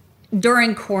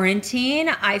during quarantine,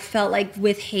 I felt like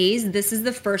with Hayes, this is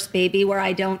the first baby where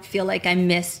I don't feel like I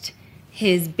missed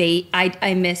his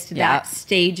I missed that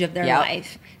stage of their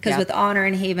life. Because with Honor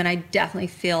and Haven, I definitely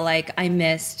feel like I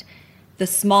missed the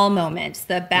small moments,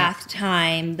 the bath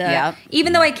time,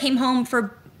 even though I came home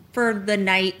for the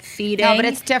night feeding. No, but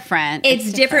it's different.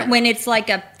 It's different when it's like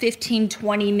a 15,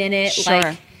 20 minute,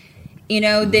 like,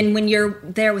 then when you're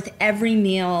there with every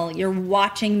meal, you're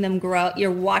watching them grow,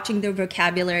 you're watching their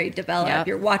vocabulary develop,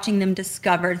 you're watching them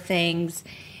discover things,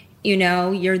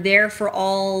 you're there for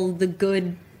all the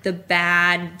good, the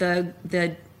bad,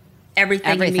 the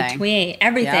everything in between,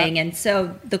 everything. And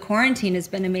so the quarantine has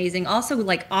been amazing. Also,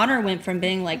 like Honor went from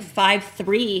being like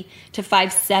 5'3" to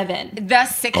 5'7". The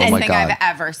sickest thing I've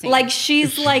ever seen. Like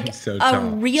she's like so a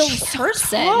tall. real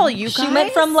person. You She guys.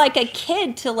 went from like a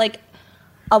kid to like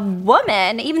a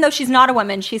woman. Even though she's not a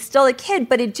woman, she's still a kid.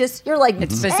 But it just you're like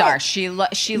It's bizarre. She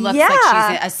looks like she's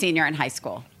a senior in high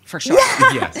school. For sure.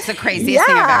 Yes. It's the craziest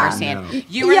thing I've ever seen.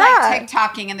 You were like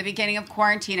TikToking in the beginning of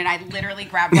quarantine, and I literally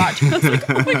grabbed Roger. I was like,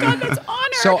 oh my God, that's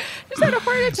Honor. Just had a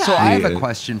heart attack. So I have a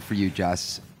question for you,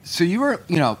 Jess. So you were,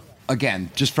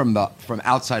 again, just from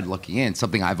outside looking in,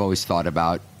 something I've always thought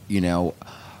about,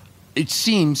 it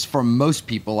seems for most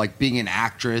people like being an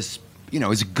actress,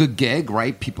 is a good gig,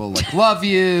 right? People like love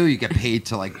you, you get paid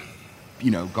to like,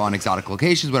 go on exotic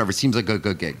locations, whatever. It seems like a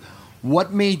good gig.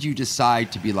 What made you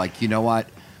decide to be like, you know what?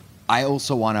 I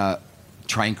also want to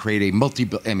try and create a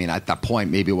at that point,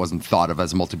 maybe it wasn't thought of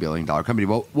as a multi-billion-dollar company,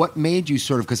 but what made you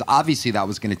sort of, because obviously that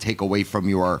was going to take away from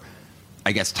your,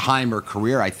 I guess, time or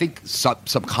career. I think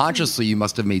subconsciously you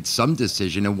must have made some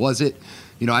decision. And was it,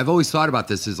 I've always thought about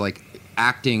this as like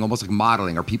acting, almost like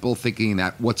modeling. Are people thinking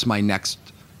that what's my next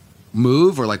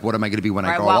move, or like what am I going to be when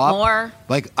I grow up? More.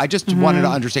 Like I just wanted to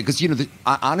understand, because,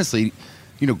 honestly,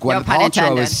 Gwyneth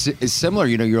Paltrow is similar.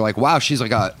 You're like, wow, she's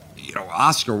like a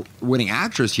Oscar-winning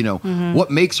actress.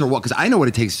 What makes her what? Because I know what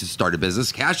it takes to start a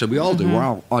business. Cash, we all do. We're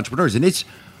all entrepreneurs, and it's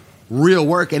real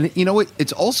work. And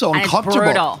it's also uncomfortable.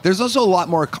 It's brutal. There's also a lot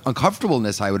more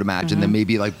uncomfortableness, I would imagine, than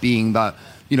maybe like being the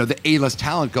the A-list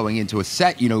talent going into a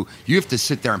set. You have to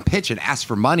sit there and pitch and ask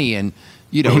for money, and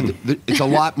it's a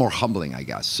lot more humbling, I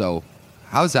guess. So,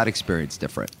 how's that experience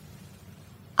different?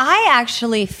 I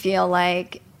actually feel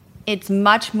like it's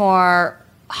much more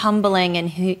humbling and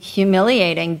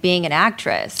humiliating being an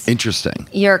actress. Interesting.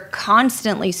 You're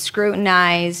constantly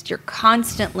scrutinized. You're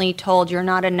constantly told you're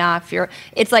not enough.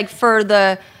 It's like for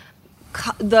the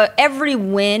every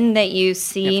win that you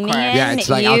see me in, it's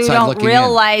like you outside don't looking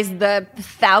realize the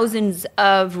thousands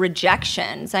of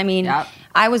rejections. I mean,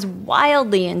 I was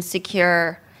wildly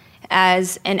insecure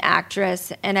as an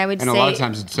actress, and I would say, and a lot of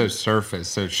times it's so surface,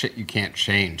 so shit you can't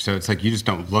change. So it's like you just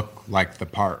don't look like the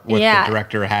part what the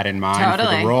director had in mind for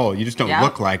the role. You just don't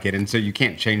look like it, and so you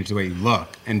can't change the way you look.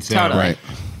 And so, Right.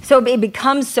 So it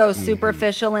becomes so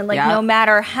superficial, and like no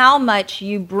matter how much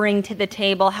you bring to the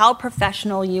table, how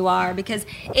professional you are, because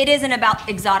it isn't about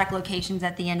exotic locations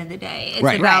at the end of the day.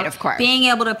 It's about of course. being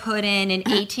able to put in an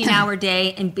 18-hour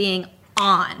day and being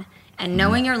on. And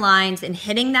knowing your lines and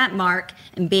hitting that mark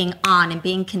and being on and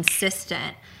being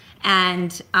consistent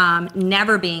and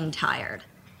never being tired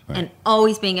and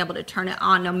always being able to turn it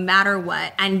on no matter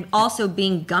what. And also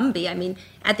being Gumby. I mean,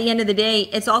 at the end of the day,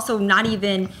 it's also not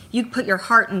even, you put your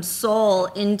heart and soul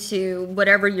into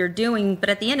whatever you're doing, but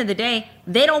at the end of the day,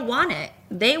 they don't want it.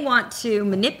 They want to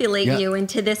manipulate you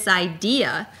into this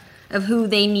idea of who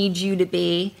they need you to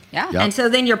be. Yeah. Yep. And so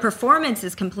then your performance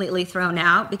is completely thrown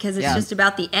out because it's Yeah. just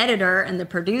about the editor and the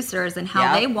producers and how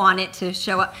Yep. they want it to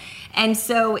show up. And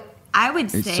so I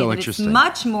would say so that it's interesting.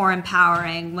 much more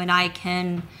empowering when I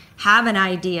can have an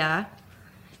idea.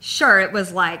 Sure, it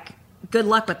was like, good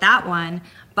luck with that one.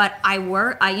 But I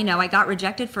got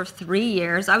rejected for 3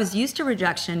 years. I was used to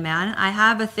rejection, man. I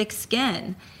have a thick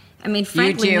skin. I mean,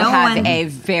 frankly, you do no have one. a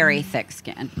very thick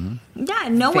skin. Yeah,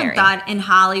 no one Very. thought in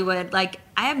Hollywood, like,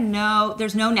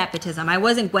 there's no nepotism. I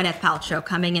wasn't Gwyneth Paltrow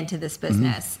coming into this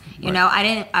business. You know,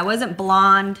 I wasn't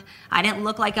blonde. I didn't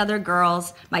look like other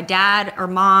girls. My dad or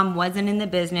mom wasn't in the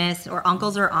business, or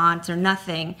uncles or aunts or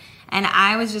nothing. And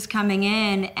I was just coming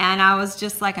in, and I was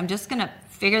just like, I'm just going to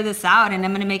figure this out, and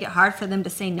I'm going to make it hard for them to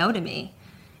say no to me.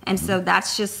 And so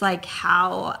that's just like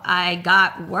how I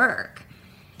got work.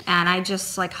 And I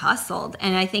just like hustled,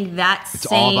 and I think that's It's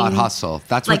all about hustle.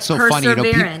 That's like what's so funny.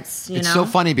 perseverance. It's so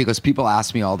funny because people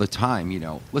ask me all the time,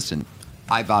 listen,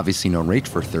 I've obviously known Rach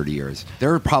for 30 years.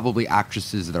 There are probably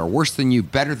actresses that are worse than you,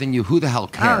 better than you. Who the hell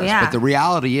cares? Oh, yeah. But the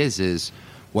reality is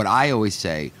what I always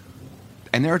say,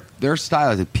 and there are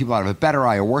styles that people have a better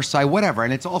eye or worse eye, whatever,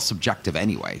 and it's all subjective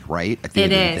anyway, right? At the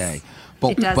end of the day.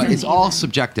 But it's all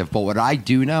subjective. But what I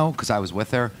do know, because I was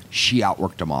with her, she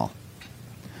outworked them all.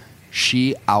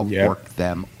 She outworked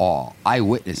them all. I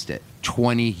witnessed it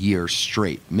 20 years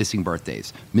straight, missing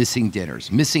birthdays, missing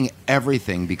dinners, missing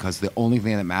everything because the only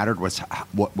thing that mattered was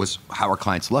how our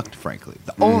clients looked, frankly.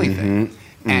 The only thing.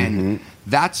 And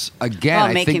that's,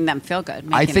 again, making them feel good.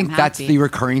 I think that's the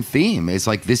recurring theme. Is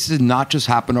like, this does not just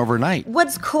happen overnight.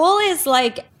 What's cool is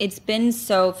like, it's been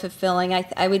so fulfilling.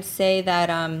 I would say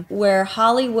that where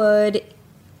Hollywood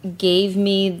gave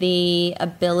me the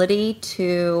ability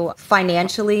to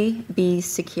financially be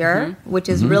secure, which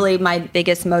is really my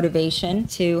biggest motivation,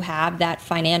 to have that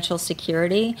financial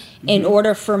security in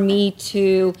order for me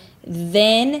to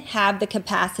then have the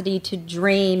capacity to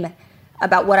dream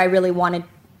about what I really wanted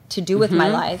to do with my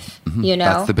life, you know?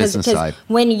 That's the business side.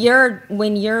 When you're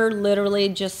literally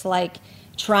just like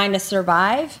trying to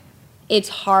survive, it's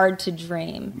hard to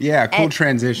dream. Yeah, a cool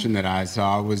transition that I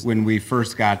saw was when we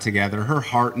first got together, her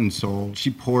heart and soul, she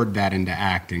poured that into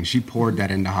acting. She poured that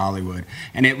into Hollywood.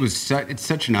 And it's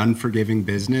such an unforgiving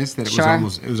business that it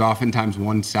was oftentimes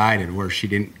one-sided where she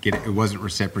didn't get it wasn't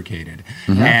reciprocated.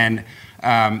 And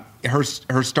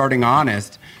her starting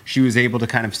Honest, she was able to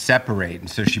kind of separate. And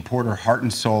so she poured her heart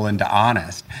and soul into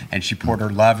Honest, and she poured her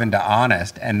love into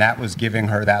Honest, and that was giving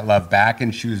her that love back.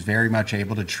 And she was very much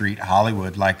able to treat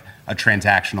Hollywood like a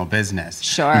transactional business.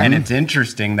 Sure. And it's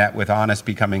interesting that with Honest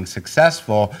becoming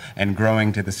successful and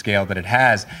growing to the scale that it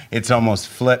has, it's almost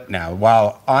flipped now.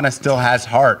 While Honest still has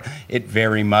heart, it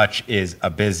very much is a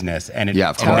business. And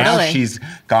now she's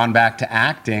gone back to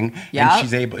acting,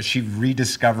 and she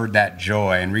rediscovered that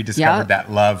joy and rediscovered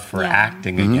that love for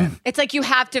acting again. It's like you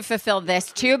have to fulfill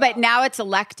this too, but now it's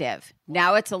elective.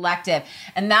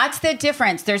 And that's the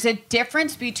difference. There's a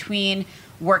difference between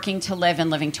working to live and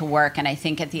living to work. And I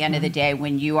think at the end of the day,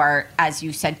 when you are, as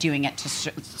you said, doing it to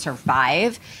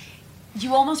survive,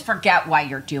 you almost forget why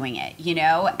you're doing it,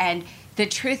 And the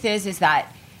truth is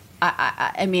that,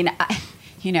 I mean,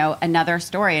 another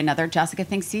story, another Jessica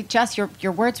thing. See, Jess,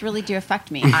 your words really do affect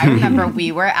me. I remember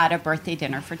we were at a birthday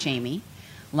dinner for Jamie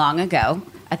long ago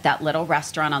at that little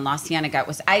restaurant on La Cienega.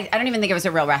 I don't even think it was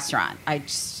a real restaurant.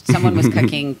 Someone was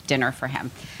cooking dinner for him.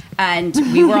 And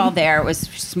we were all there. It was a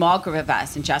small group of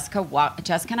us. And Jessica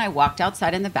and I walked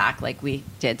outside in the back like we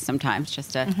did sometimes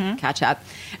just to catch up.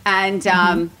 And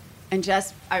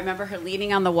just, I remember her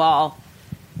leaning on the wall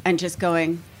and just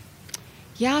going,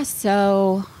 yeah,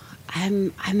 so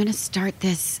I'm going to start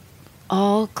this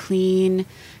all clean,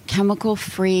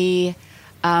 chemical-free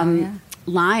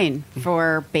line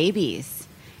for babies.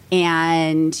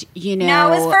 And,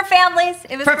 No, it was for families.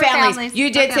 It was for families.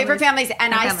 You did say for families.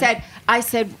 And I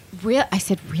said,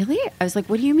 really? I was like,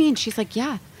 what do you mean? She's like,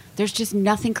 yeah, there's just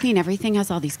nothing clean. Everything has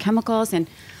all these chemicals, and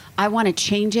I want to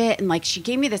change it. And like, she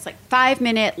gave me this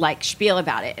 5-minute spiel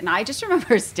about it. And I just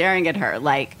remember staring at her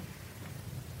like,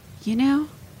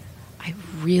 I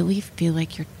really feel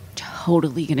like you're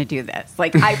totally going to do this.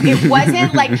 It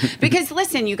wasn't because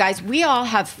listen, you guys, we all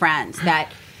have friends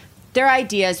that they're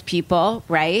ideas people,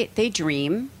 right? They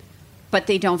dream, but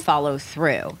they don't follow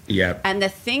through. Yep. And the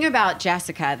thing about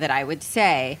Jessica that I would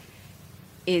say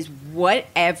is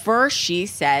whatever she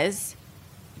says,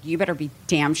 you better be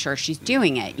damn sure she's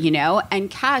doing it,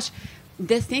 And Cash,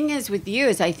 the thing is with you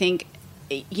is I think,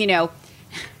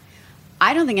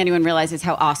 I don't think anyone realizes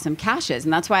how awesome Cash is,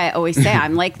 and that's why I always say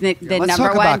I'm like the Let's number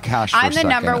talk one. about Cash for I'm a the second.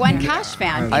 number one Cash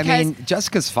fan. I Because, mean,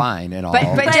 Jessica's fine and all,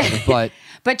 but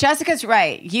but Jessica's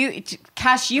right.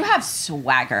 Cash, you have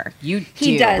swagger. You do.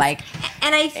 He does. Like,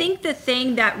 and I think the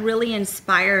thing that really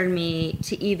inspired me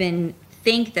to even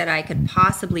think that I could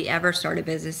possibly ever start a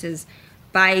business is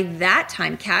by that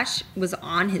time, Cash was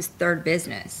on his third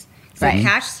business. So Right.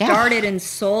 Cash started and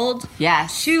sold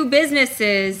Yes. 2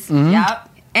 businesses. Yep.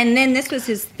 And then this was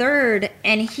his third,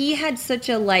 and he had such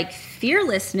a like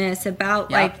fearlessness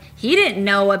about like he didn't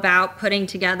know about putting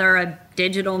together a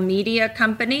digital media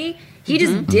company. He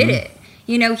just did it.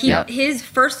 You know, his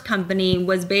first company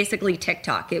was basically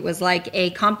TikTok. It was like a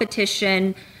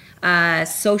competition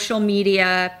social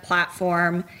media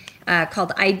platform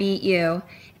called I Beat You.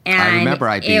 And I remember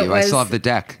I Beat You. I still have the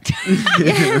deck.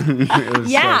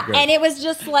 Yeah, and it was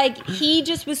just like he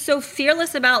just was so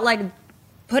fearless about like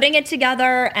putting it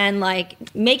together and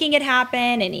like making it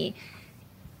happen, and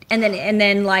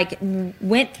then like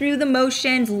went through the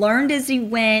motions, learned as he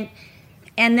went,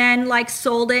 and then like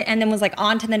sold it, and then was like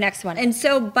on to the next one. And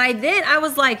so by then I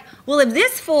was like, well, if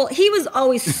this fool, he was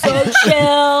always so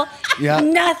chill. Yeah.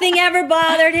 Nothing ever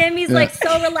bothered him. He's like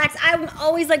so relaxed. I'm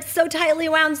always like so tightly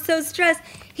wound, so stressed.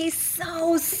 He's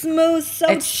so smooth, so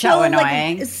It's chill. so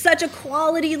annoying. Like, it's such a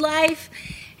quality life.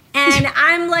 And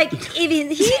I'm like, if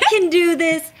he can do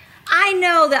this, I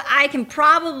know that I can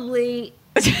probably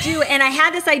do it. And I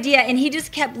had this idea, and he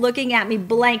just kept looking at me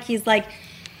blank. He's like,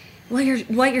 what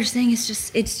you're saying is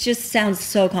just sounds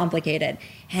so complicated.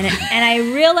 And I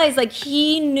realized like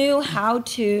he knew how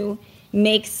to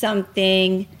make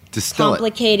something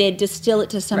complicated, distill it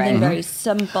to something very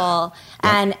simple,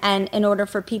 and in order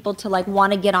for people to like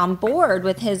want to get on board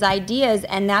with his ideas.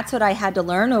 And that's what I had to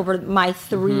learn over my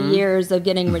 3 years of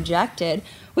getting rejected,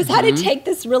 was how to take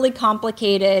this really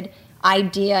complicated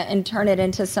idea and turn it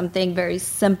into something very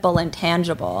simple and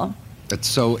tangible. That's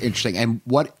so interesting. And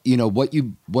what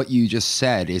you just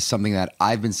said is something that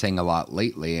I've been saying a lot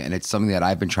lately, and it's something that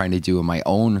I've been trying to do in my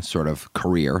own sort of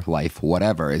career, life,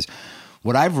 whatever, is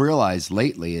what I've realized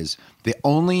lately is the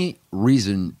only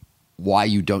reason why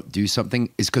you don't do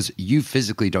something is because you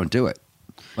physically don't do it.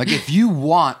 Like if you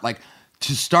want like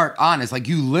to start on, it's like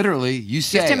you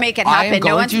say, just to make it happen.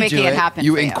 No one's making it happen.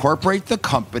 You for incorporate the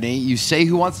company. You say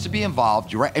who wants to be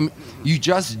involved. You're right. I mean, you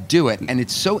just do it, and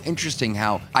it's so interesting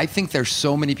how I think there's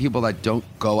so many people that don't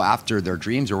go after their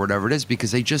dreams or whatever it is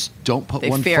because they just don't put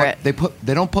one foot.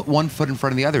 They don't put one foot in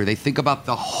front of the other. They think about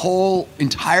the whole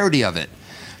entirety of it.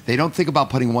 They don't think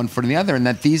about putting one foot in the other, and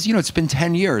that these, it's been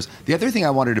 10 years. The other thing I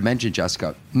wanted to mention,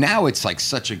 Jessica, now it's like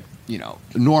such a,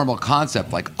 normal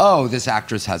concept, like, oh, this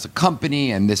actress has a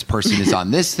company and this person is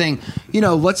on this thing.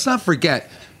 Let's not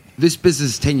forget, this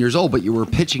business is 10 years old, but you were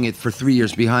pitching it for 3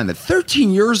 years behind that.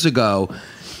 13 years ago,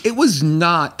 it was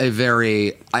not a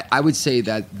very, I would say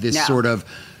that this sort of,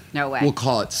 no way. We'll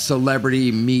call it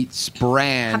celebrity meets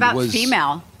brand. How about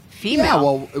female? Yeah,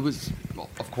 well, it was,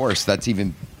 of course, that's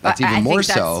even more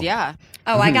so. Yeah.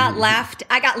 Oh, I got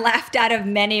laughed out of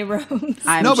many rooms.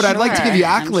 But I'd like to give you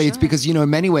accolades because, in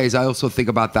many ways, I also think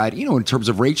about that, in terms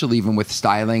of Rachel, even with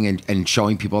styling and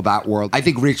showing people that world. I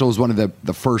think Rachel was one of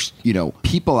the first,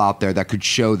 people out there that could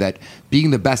show that being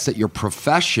the best at your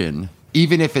profession,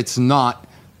 even if it's not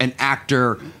an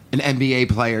actor, an NBA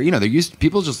player,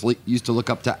 people just used to look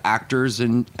up to actors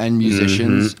and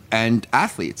musicians and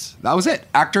athletes. That was it.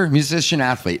 Actor, musician,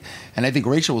 athlete. And I think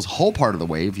Rachel was a whole part of the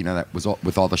wave, that was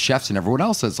with all the chefs and everyone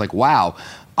else. It's like, wow,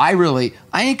 I ain't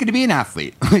going to be an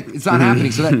athlete. It's not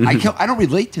happening. So that I don't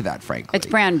relate to that, frankly. It's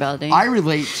brand building. I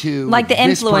relate to like the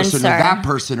this influencer, person or that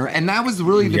person, and that was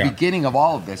really the beginning of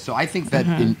all of this. So I think that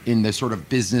in the sort of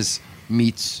business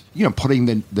meets, putting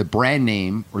the brand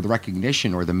name or the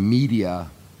recognition or the media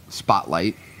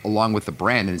spotlight along with the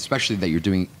brand, and especially that you're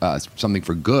doing something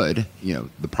for good,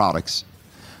 the products.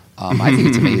 I think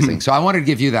it's amazing. So I wanted to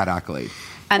give you that accolade.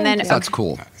 And then that's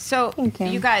cool. So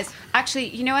you guys, actually,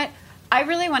 you know what? I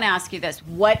really want to ask you this.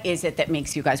 What is it that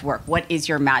makes you guys work? What is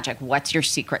your magic? What's your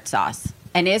secret sauce?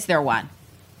 And is there one?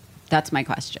 That's my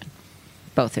question.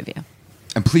 Both of you.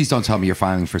 And please don't tell me you're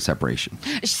filing for separation.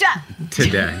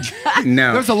 Today.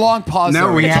 No. There's a long pause.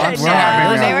 No, there.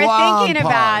 they were thinking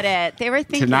about it.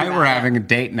 Tonight we're having a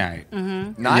date night.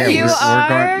 Mm-hmm. Nice.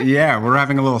 We're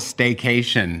having a little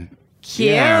staycation. Cute.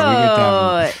 Yeah, we get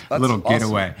to have a little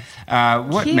getaway.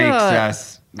 What Cute. makes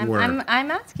us work?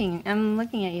 I'm asking. I'm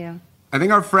looking at you. I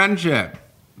think our friendship.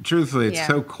 Truthfully, it's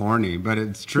so corny, but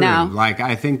it's true. No. Like,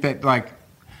 I think that,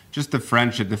 just the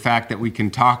friendship, the fact that we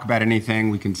can talk about anything,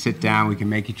 we can sit down, we can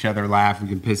make each other laugh, we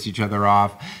can piss each other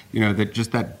off,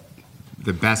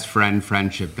 the best friend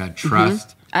friendship, that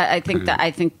trust. I think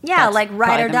Yeah, that's like ride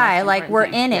probably or the die. most Like we're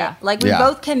important in thing. it. Yeah. Like we Yeah.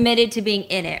 both committed to being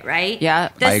in it, right? Yeah.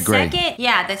 I agree.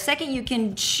 The second you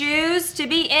can choose to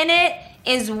be in it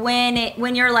is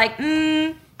when you're like,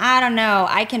 I don't know,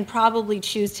 I can probably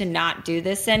choose to not do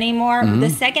this anymore. The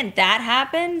second that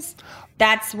happens,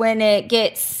 that's when it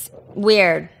gets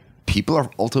weird. People are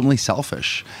ultimately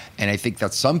selfish. And I think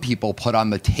that some people put on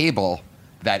the table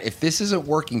that if this isn't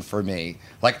working for me,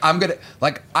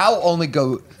 I'll only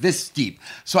go this deep.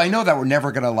 So I know that we're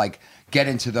never gonna get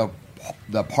into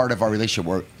the part of our relationship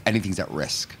where anything's at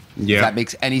risk. Yeah. If that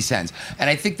makes any sense. And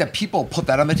I think that people put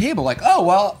that on the table like, oh,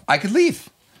 well, I could leave.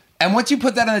 And once you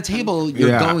put that on the table,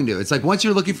 you're going to. It's like once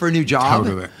you're looking for a new job,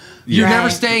 Totally. you're Right. never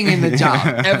staying in the job.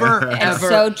 Ever,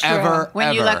 so true. ever,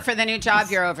 When you ever. look for the new job,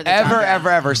 you're over the Ever, job.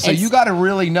 ever. So It's- you got to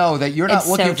really know that you're not it's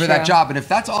so looking for that true. job. And if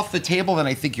that's off the table, then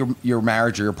I think your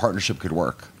marriage or your partnership could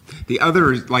work. The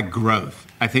other is like growth.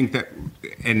 I think that,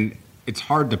 and it's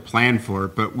hard to plan for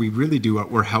it, but we really do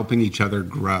what we're helping each other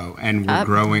grow, and we're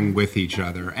growing with each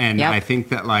other. And Yep. I think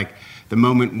that the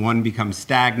moment one becomes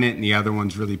stagnant and the other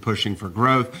one's really pushing for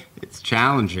growth, it's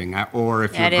challenging. Or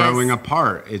if you're It is. growing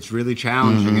apart, it's really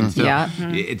challenging. And so Yeah.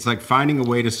 it's like finding a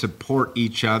way to support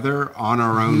each other on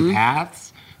our own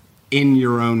paths in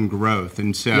your own growth.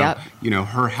 And so, Yep.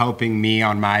 her helping me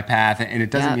on my path, and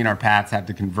it doesn't Yep. mean our paths have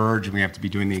to converge and we have to be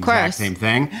doing the course. exact same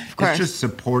thing. course. It's just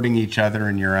supporting each other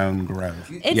in your own growth.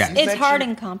 It's hard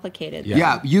and complicated.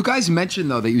 Yeah. You guys mentioned,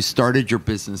 though, that you started your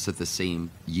business at the same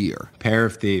year. Pair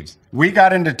of Thieves. We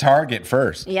got into Target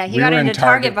first. Yeah, he We got were in into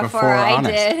Target before I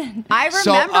Honest. did. I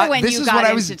remember when this you is got what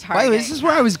into I was, Target. By the way, this is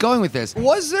where I was going with this.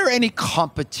 Was there any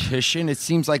competition? It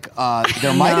seems like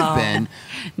there might have been.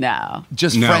 No.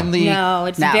 Just No. friendly. No,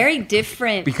 it's No. very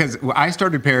different. Because I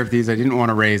started Pair of Thieves, I didn't want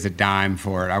to raise a dime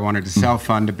for it. I wanted to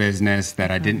self-fund a business that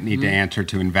I didn't need to answer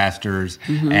to investors,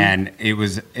 and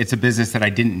it's a business that I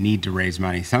didn't need to raise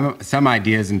money. Some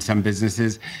ideas in some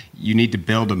businesses, you need to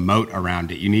build a moat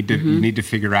around it. You need to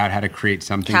figure out how to create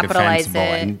something Capitalize defensible,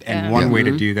 it, and yeah. one way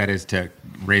to do that is to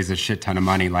raise a shit ton of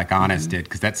money like Honest did,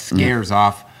 because that scares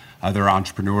off other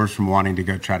entrepreneurs from wanting to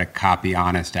go try to copy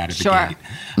Honest out of the Sure.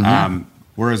 gate.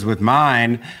 Whereas with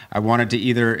mine, I wanted to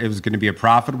it was going to be a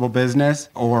profitable business,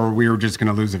 or we were just going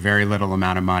to lose a very little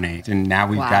amount of money. And now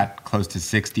we've got close to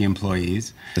 60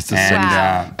 employees. It's a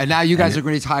Wow. And now you guys are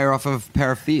going to retire off of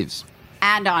Pair of Thieves.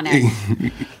 And on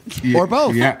it. Or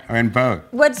both. Yeah, and both.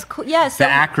 What's cool? Yeah, so The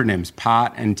acronyms,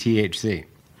 POT and THC.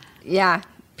 yeah,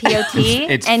 POT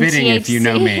It's and fitting THC. if you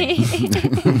know me.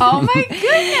 Oh my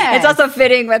goodness. It's also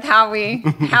fitting with how we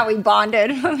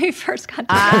bonded when we first got together.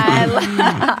 I love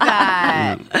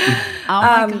that.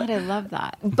 Oh my God, I love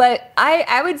that. But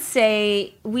I would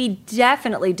say we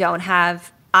definitely don't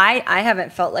have. I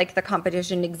haven't felt like the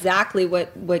competition exactly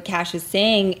what Cash is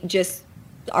saying. Just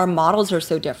our models are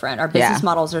so different. Our business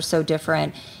models are so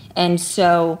different, and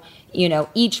so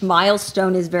each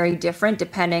milestone is very different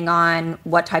depending on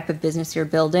what type of business you're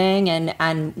building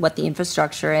and what the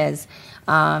infrastructure is.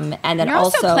 And then You're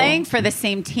also playing for the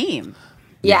same team.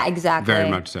 Yeah, exactly. Very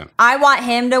much so. I want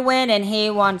him to win and he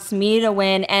wants me to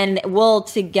win, and we'll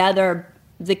together,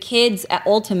 the kids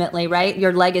ultimately, right?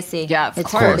 Your legacy. Yeah, of it's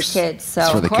course. for the kids. So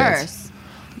It's for the Of course. kids.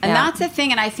 And Yeah. that's the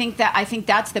thing. And I think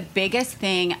that's the biggest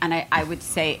thing. And I would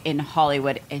say in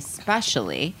Hollywood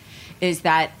especially, is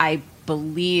that I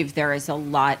believe there is a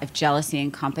lot of jealousy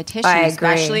and competition, I agree.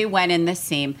 especially when in the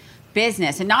same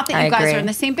business. And not that I you guys agree. are in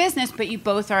the same business, but you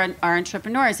both are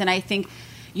entrepreneurs. And I think,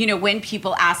 when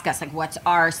people ask us, like, what's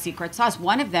our secret sauce?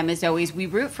 One of them is always we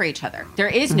root for each other. There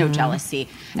is no jealousy.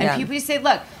 And Yeah. people say,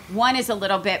 look, one is a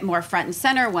little bit more front and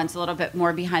center, one's a little bit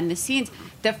more behind the scenes.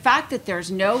 The fact that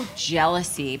there's no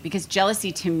jealousy, because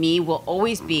jealousy to me will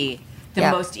always be the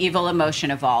Yeah. most evil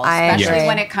emotion of all, I especially agree.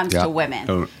 when it comes Yeah. to women.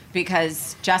 Oh.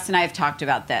 Because Jess and I have talked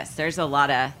about this. There's a lot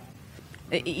of,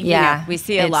 Yeah, we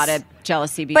see a lot of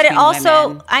jealousy between But it also,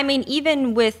 women. I mean,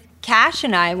 even with Cash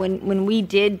and I, when we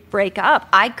did break up,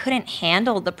 I couldn't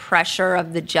handle the pressure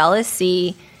of the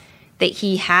jealousy that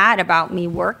he had about me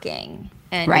working.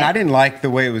 And And I didn't like the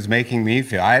way it was making me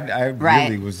feel. I Right.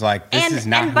 really was like, this is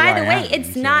not and who by I the way, am.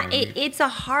 it's So, not. It's a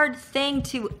hard thing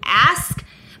to ask,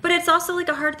 but it's also like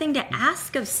a hard thing to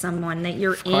ask of someone that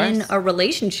you're in course. a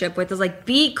relationship with. Is like,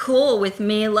 be cool with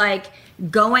me, like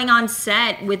going on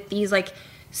set with these like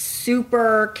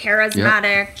super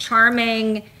charismatic,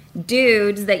 charming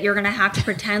dudes that you're gonna have to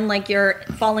pretend like you're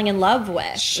falling in love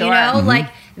with. Sure. You know, Mhm. like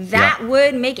that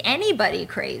would make anybody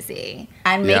crazy.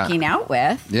 And Yeah. making out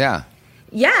with. Yeah.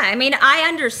 Yeah, I mean, I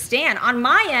understand. On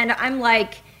my end, I'm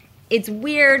like, it's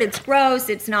weird, it's gross,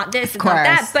 it's not this, it's not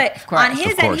that. But of course, on his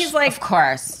of end, course. he's like, Of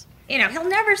course. he'll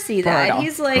never see that. Brutal.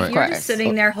 He's like, Right. you're just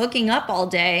sitting there hooking up all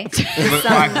day. But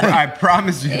I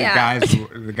promise you, Yeah.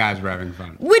 the guys were having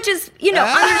fun. Which is,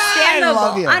 I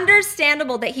love you.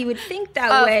 understandable that he would think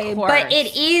that Of way. course. But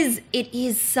it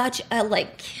is such a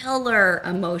like killer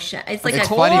emotion. It's like It's a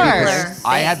funny killer because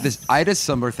thing. I had a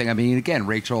similar thing. I mean, again,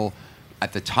 Rachel,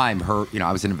 at the time,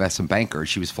 I was an investment banker.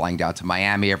 She was flying down to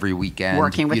Miami every weekend,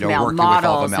 Working with male working with all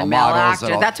models the male and male models.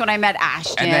 actors. That's when I met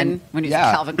Ashton And then- when he was yeah.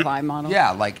 a Calvin Klein model.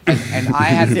 Yeah, and I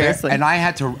had Seriously. I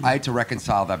had to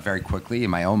reconcile that very quickly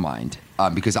in my own mind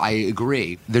because I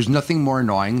agree. There's nothing more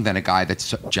annoying than a guy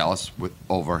that's jealous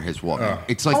over his woman.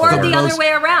 It's like Or the most, other way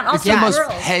around. It's Also, the most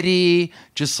girls. petty.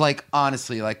 Just like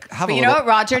honestly, like have But a you little. know what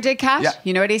Roger did, Cash? Yeah.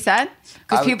 You know what he said?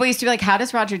 Because I- people used to be like, how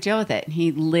does Roger deal with it? And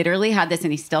he literally had this,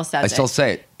 and he still says I it. still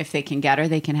say it. If they can get her,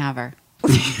 they can have her.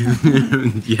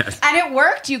 Yes. And it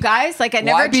worked, you guys. Like, I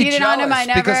never Why be cheated on him. I jealous?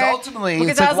 never. Because ultimately,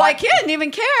 because it's I like, was why- like, he didn't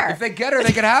even care. If they get her,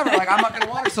 they can have her. Like I'm not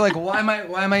gonna want her. So like, why am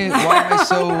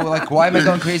I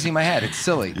going crazy in my head? It's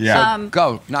silly. Yeah. So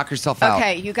go knock yourself out.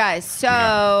 Okay, you guys.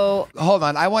 So Hold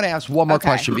on, I want to ask one more Okay,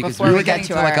 question because before we we were get getting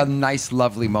to to like our- a nice,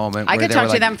 lovely moment. I where could they were talk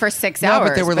to like- them for 6 No, hours,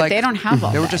 but they were like, they don't have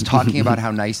all They were that. just talking about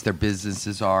how nice their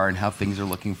businesses are and how things are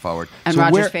looking forward. And So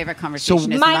Roger's where- favorite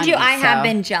conversation is Mind you, money, I have so-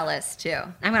 been jealous too.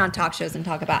 I went on talk shows and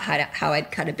talk about how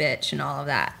I'd cut a bitch and all of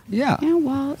that. Yeah. Yeah,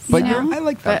 well, But you know, I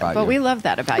like that about but you. we love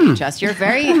that about you, Jess. You're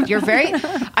very.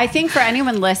 I think for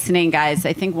anyone listening, guys,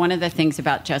 I think one of the things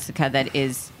about Jessica that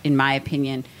is, in my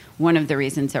opinion, one of the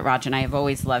reasons that Roger and I have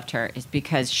always loved her is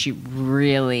because she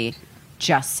really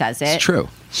just says it. It's true.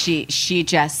 She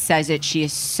just says it. She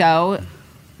is so,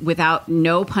 without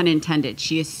no pun intended,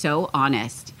 she is so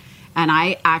honest. And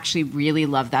I actually really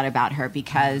love that about her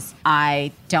because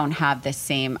I don't have the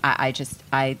same.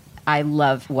 I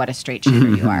love what a straight shooter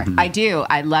you are. I do.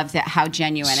 I love that how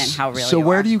genuine and how real. So you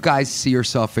where are. do you guys see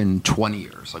yourself in 20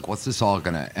 years? Like, what's this all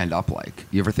going to end up like?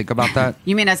 You ever think about that?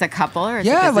 You mean as a couple or as a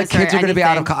Yeah, like business or kids are going to be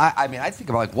out of. anything? I mean, I think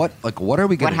about what are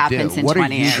we going to do? What happens in what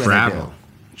 20 are you years? gonna Travel. do?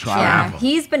 Yeah, Travel.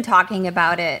 he's been talking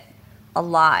about it a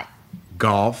lot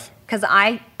Golf. because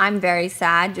I'm very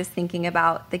sad just thinking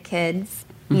about the kids,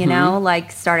 Mm-hmm.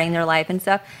 like starting their life and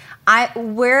stuff.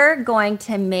 We're going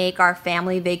to make our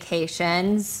family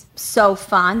vacations so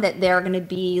fun that they're going to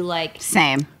be like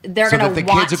Same. They're So going that to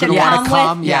the want kids are to gonna wanna come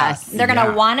come? with. Yes. They're going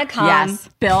to want to come. Yes.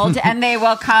 Build and they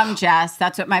will come, Jess.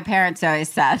 That's what my parents always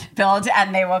said. Build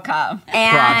and they will come.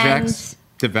 And Projects.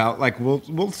 Develop. Like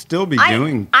we'll still be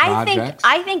doing projects.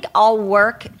 I think I'll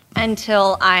work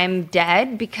until I'm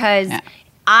dead because Yeah.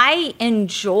 I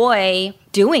enjoy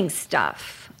doing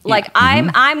stuff. Like Yeah.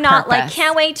 I'm not like Purpose.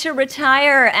 can't wait to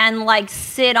retire and like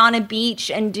sit on a beach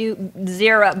and do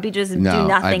zero, just No, I do have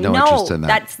nothing. no interest in that.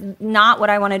 That's not what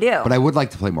I want to do. But I would like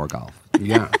to play more golf.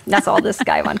 yeah. That's all this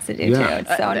guy wants to do Yeah. too.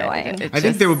 It's so annoying. I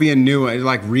think there will be a new,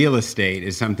 like real estate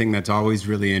is something that's always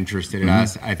really interested in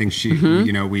us. I think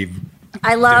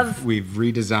I love we've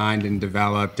redesigned and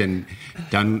developed and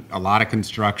done a lot of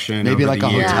construction. Maybe over like the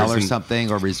a years hotel or and- something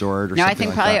or resort or No, I something think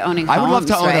like probably that. owning I would love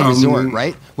to homes, own right? a resort,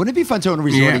 right? Wouldn't it be fun to own a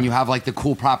resort Yeah. and you have like the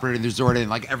cool property in the resort and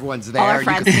like everyone's there? All our You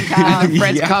friends can- can come. and the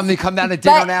friends Yes. come, they come down to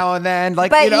dinner But- now and then. Like,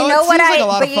 But you know, it what seems like a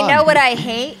lot of fun. you know what I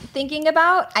hate thinking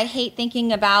about? I hate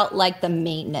thinking about like the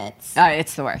maintenance.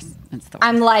 It's the worst. It's the worst.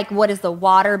 I'm like, what is the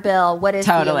water bill? What is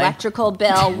the Totally. electrical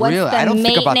bill? What's Really? the I don't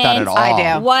think maintenance? about that at all.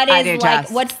 I do. What is I do, like?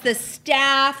 Jess. What's the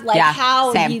staff? Like, Yeah,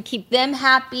 how same. do you keep them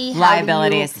happy? How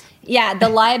Liabilities. Do you, yeah, the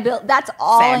liability. That's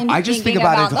all Same. I'm I just think thinking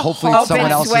about it. the Hopefully, whole it's someone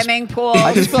time. else's swimming pools.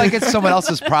 I just feel like it's someone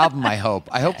else's problem. I hope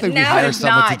that we No, hire it's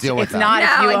someone not. to deal with It's that. not. If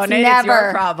No, you it's own it, it's your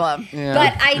never. problem. Yeah.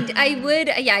 But I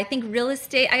would, yeah, I think real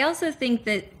estate, I also think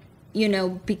that,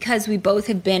 because we both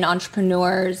have been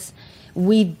entrepreneurs,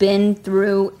 we've been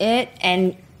through it.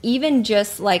 And even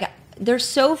just like, there's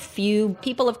so few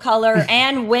people of color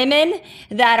and women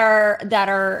that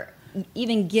are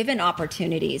even given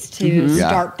opportunities to Yeah.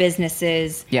 start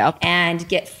businesses Yep. and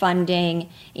get funding.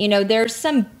 There's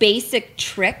some basic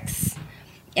tricks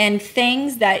and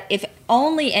things that if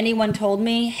only anyone told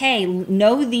me, hey,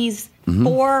 know these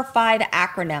 4 or 5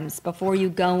 acronyms before you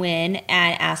go in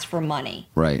and ask for money.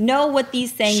 Right. Know what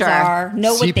these things Sure. are.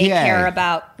 Know what they CPA. care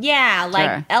about. Yeah, like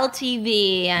Sure.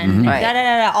 LTV and Right.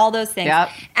 da-da-da-da, all those things. Yep.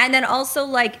 And then also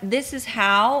like this is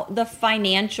how the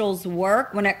financials work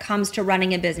when it comes to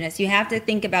running a business. You have to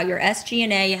think about your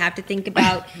SG&A. You have to think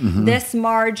about this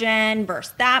margin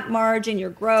versus that margin,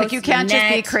 your growth. Like you can't your just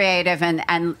be net. creative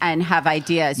and have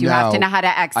ideas. You No. have to know how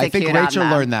to execute. I think on Rachel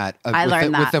them. learned that. I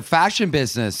learned that with the fashion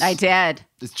business. I did.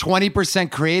 It's 20%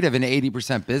 creative and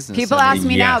 80% business. People I ask mean,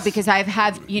 me now yes. because I've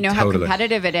had, how Totally.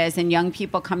 competitive it is, and young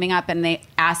people coming up and they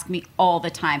ask me all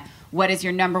the time, what is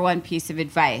your number one piece of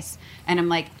advice? And I'm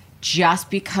like, just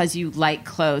because you like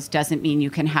clothes doesn't mean you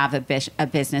can have a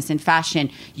business in fashion.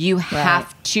 You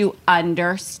have to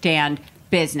understand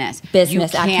business. You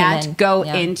can't acumen. go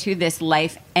into this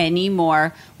life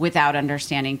anymore without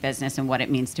understanding business and what it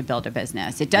means to build a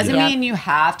business. It doesn't mean you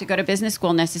have to go to business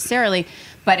school necessarily,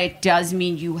 but it does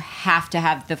mean you have to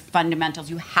have the fundamentals.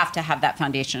 You have to have that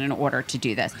foundation in order to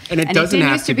do this. And it doesn't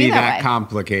have to be that way.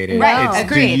 complicated. Right.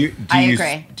 It's, Agreed. I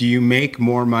agree. Do you make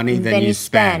more money than you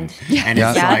spend? And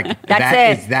it's like,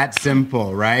 it's that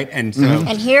simple, right? And so,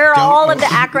 and here are all of the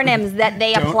acronyms that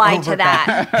they apply to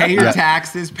that. Pay your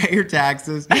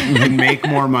taxes, and make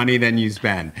more money than you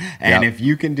spend. And if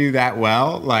you can do that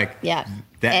well, like,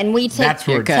 and we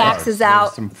take taxes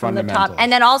out from the top.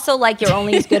 And then also, like, you're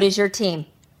only as good as your team.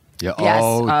 Yeah.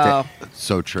 Yes.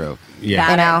 So true.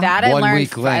 Yeah. That I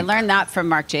learned. Link. I learned that from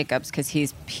Marc Jacobs because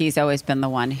he's always been the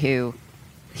one who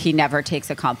he never takes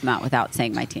a compliment without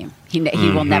saying my team. He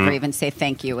will never even say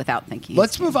thank you without thinking.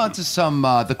 Let's move on to some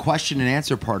the question and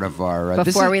answer part of our.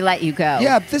 Before we let you go.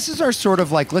 Yeah, this is our sort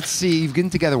of like. Let's see. You've been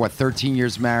together 13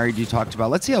 years married. You talked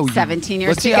about. Let's see how 17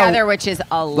 years together, which is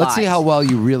a lot. Let's see how well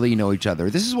you really know each other.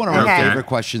 This is one of our favorite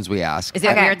questions we ask. Is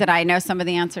it weird that I know some of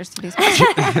the answers to these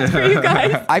questions for you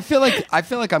guys? I feel like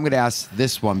I'm going to ask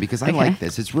this one because I like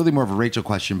this. It's really more of a Rachel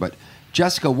question. But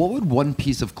Jessica, what would one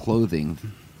piece of clothing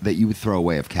that you would throw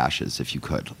away of Cash's if you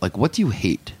could? Like, what do you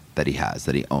hate that he has,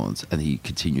 that he owns, and he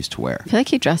continues to wear? I feel like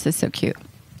he dresses so cute.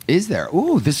 Is there?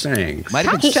 Ooh, this might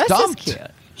have been stumped. Cute.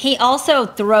 He also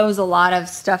throws a lot of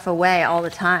stuff away all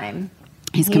the time.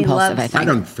 He's compulsive, I think. I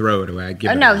don't throw it away. I give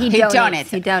it no, away. he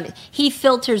donates. He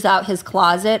filters out his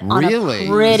closet on a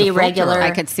pretty regular.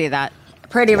 I could see that.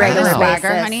 Pretty regular swagger,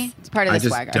 basis. honey. It's part of the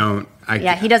swagger.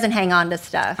 He doesn't hang on to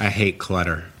stuff. I hate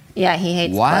clutter. Yeah, he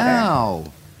hates clutter.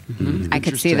 Wow. I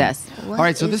could see this. All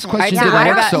right, so this question didn't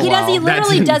work so well. He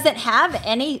literally doesn't have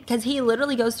any because he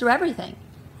literally goes through everything.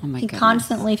 Oh my goodness.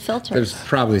 Constantly filters. There's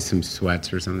probably some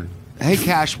sweats or something. Hey,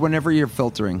 Cash, whenever you're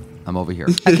filtering, I'm over here.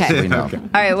 Okay. So we know. All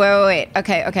right, wait.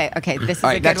 Okay. This is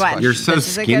a good one. You're so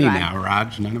skinny now,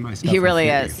 Raj. None of my stuff. He really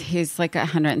is. He's like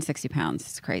 160 pounds.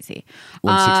 It's crazy.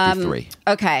 163.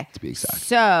 Okay. To be exact.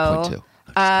 So, 0.2.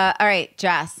 All right,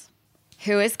 Jess.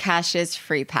 Who is Cash's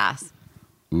free pass?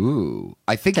 Ooh,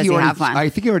 I think Does you he already. have one? I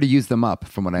think you already used them up,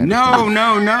 from what I understand.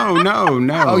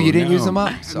 No. Oh, you didn't use them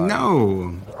up? Sorry.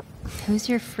 No. Who's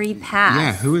your free pass?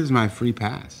 Yeah, who is my free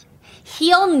pass?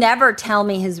 He'll never tell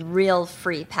me his real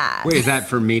free pass. Wait, is that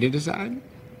for me to decide?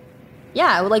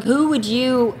 Yeah, like who would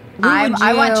you?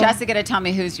 I want Jessica to tell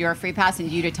me who's your free pass, and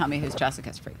you to tell me who's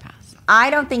Jessica's free pass. I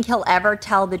don't think he'll ever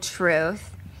tell the truth.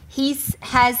 He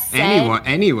has said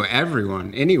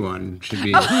anyone should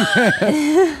be.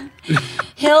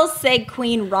 He'll say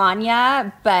Queen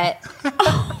Rania, but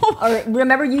or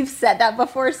remember you've said that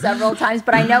before several times,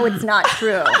 but I know it's not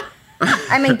true.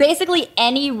 I mean, basically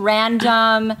any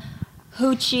random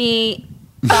hoochie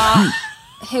thought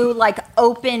who like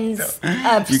opens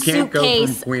a you can't suitcase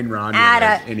go from Queen Rania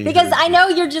at a because I know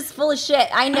you're just full of shit.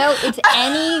 I know it's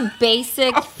any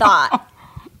basic thought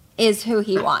is who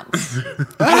he wants.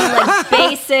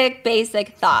 Any like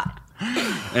basic thought.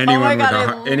 Anyone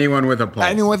with a pulse.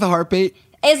 Anyone with a heartbeat.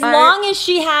 As long as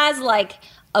she has like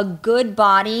a good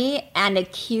body and a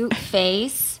cute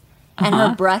face and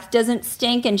her breath doesn't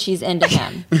stink and she's into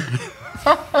him.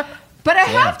 But I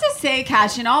have to say,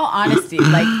 Cash, in all honesty,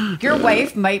 like your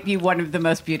wife might be one of the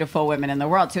most beautiful women in the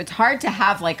world. So it's hard to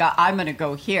have like a I'm going to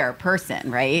go here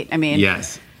person, right? I mean,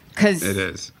 yes, because it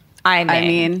is. I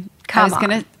mean,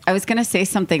 I was gonna say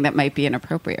something that might be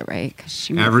inappropriate, right? Because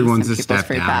everyone's a step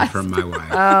down from my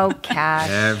wife. Oh,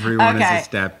 Cash. Everyone is a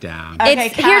step down. Okay,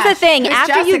 here's the thing: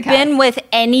 after you've been with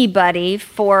anybody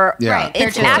for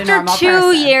after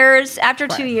 2 years, after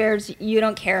 2 years, you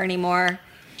don't care anymore.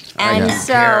 And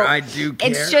I do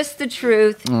care. It's just the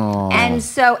truth. Aww. And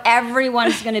so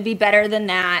everyone's going to be better than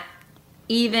that.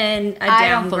 Even a downgrade. I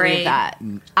don't believe that.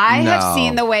 I have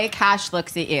seen the way Cash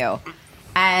looks at you.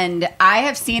 And I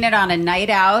have seen it on a night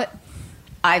out.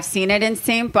 I've seen it in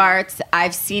St. Bart's.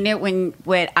 I've seen it when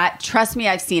trust me,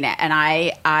 I've seen it.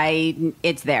 And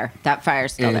it's there. That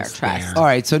fire's still there. Trust. All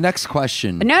right, so next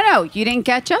question. No, you didn't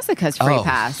get Jessica's free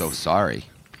pass. So sorry.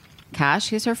 Cash,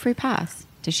 who's her free pass?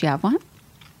 Does she have one?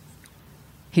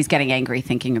 He's getting angry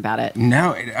thinking about it.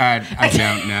 No, I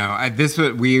don't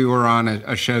know. We were on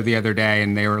a show the other day,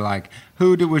 and they were like,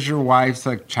 "Who was your wife's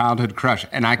like childhood crush?"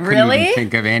 And I couldn't even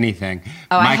think of anything.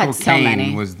 Oh, I Michael had so Caine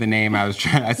many. was the name I was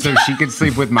trying. So she could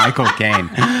sleep with Michael Caine.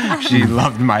 She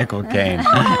loved Michael Caine,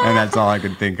 and that's all I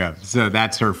could think of. So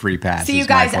that's her free pass. So you is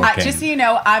guys, Michael Caine. just so you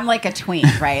know, I'm like a tween,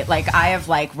 right? Like I have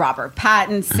like Robert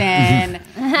Pattinson.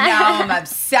 Now I'm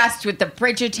obsessed with the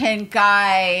Bridgerton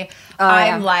guy.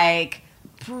 I'm like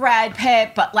Brad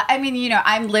Pitt, but I mean, you know,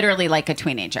 I'm literally like a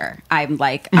teenager. I'm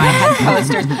like, I had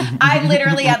posters. I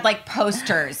literally had like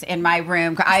posters in my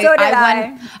room.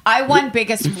 I won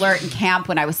biggest flirt in camp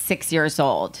when I was 6 years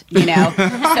old, you know? So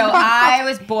I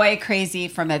was boy crazy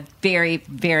from a very,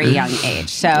 very young age.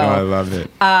 So I loved it.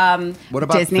 What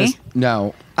about Disney?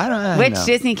 No. I don't Which know.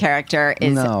 Disney character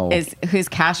is who's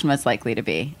Cash most likely to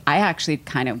be? I actually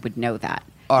kind of would know that.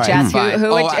 All right, Jess, fine. who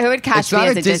would Cash it's be not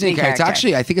as a Disney character? It's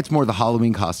actually, I think it's more the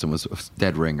Halloween costume was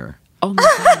Dead Ringer. Oh my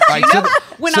God. Right, so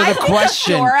When so I the think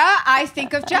question, of Dora, I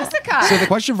think of Jessica. So the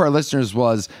question for our listeners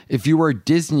was, if you were a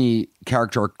Disney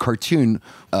character or cartoon,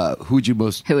 who would you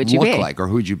most Who would you look be? like, or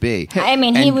who would you be? I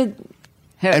mean, he would.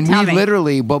 And Tell we me.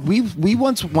 literally, but we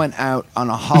once went out on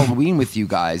a Halloween with you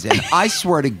guys, and I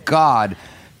swear to God,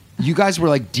 you guys were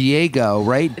like Diego,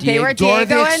 right? They were Dora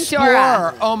Diego the and Explorer.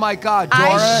 Dora. Oh my God, Dora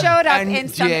I showed up and in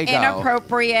some Diego.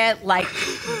 inappropriate, like,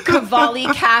 Cavalli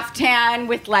caftan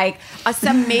with, like,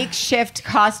 some makeshift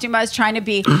costume I was trying to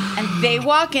be. And they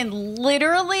walk in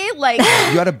literally, like, You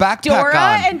had a backpack Dora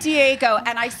on. and Diego.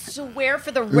 And I swear for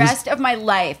the rest of my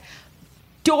life,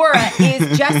 Dora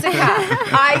is Jessica.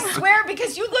 I swear,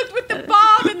 because you looked with the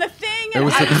bob and the thing. And It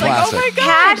was I the was like, oh classic. my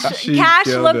God. Cash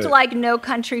killed looked it. like No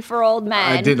Country for Old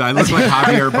Men. I did. I looked like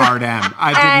Javier Bardem.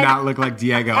 I did And- not look like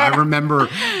Diego. I remember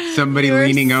somebody You're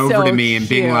leaning over so to me and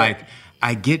being cute. like,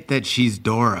 I get that she's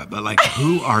Dora, but like,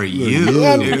 who are you,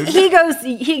 And dude? he goes,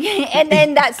 and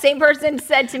then that same person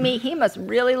said to me, he must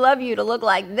really love you to look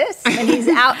like this when he's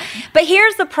out. But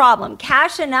here's the problem.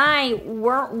 Cash and I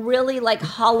weren't really like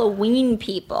Halloween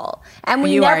people. And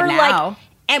we You are never now. like,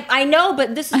 and I know,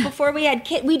 but this is before we had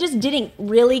kids. We just didn't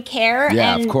really care.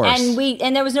 Yeah, and, of course.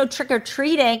 And there was no trick or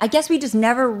treating. I guess we just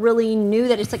never really knew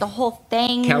that it's like a whole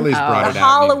thing. Kelly's brought the it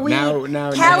out. Halloween.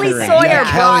 Now Kelly you're in. Sawyer Yeah,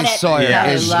 brought Kelly it. Sawyer Yeah,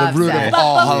 is he the loves root it. of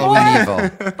all Halloween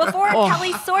evil. Before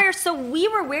Kelly Sawyer, so we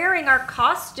were wearing our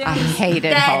costumes I hated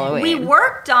that Halloween. we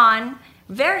worked on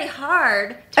very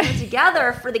hard to put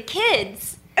together for the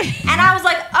kids. And I was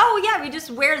like, oh yeah, we just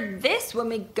wear this when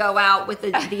we go out with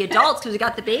the adults because we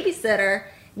got the babysitter.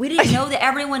 We didn't know that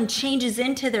everyone changes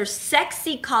into their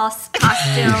sexy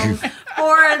costume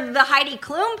for the Heidi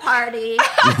Klum party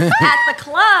at the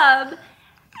club.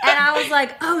 And I was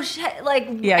like, oh shit, like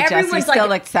Yeah, Jess, you everyone's still like,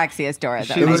 looked sexy as Dora,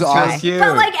 though. She was so awesome. cute.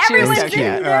 but like She was everyone's so in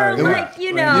cute. there, Oh, like,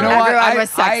 you know. You know what? Everyone was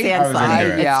sexy and slutty.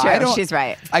 into it. It's true. I don't, She's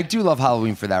right. I do love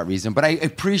Halloween for that reason, but I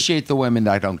appreciate the women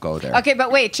that don't go there. Okay,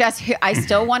 but wait, Jess, I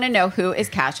still want to know who is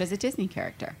Cash as a Disney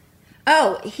character.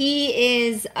 Oh, he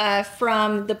is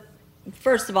from the.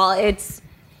 First of all,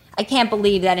 I can't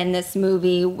believe that in this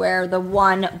movie where the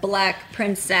one black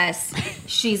princess,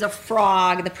 she's a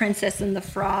frog, the princess and the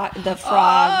frog.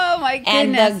 Oh, my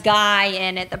And goodness. the guy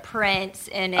in it, the prince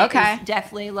in it, Okay.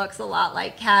 definitely looks a lot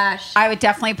like Cash. I would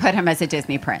definitely put him as a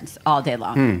Disney prince all day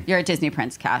long. You're a Disney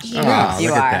prince, Cash. Oh, you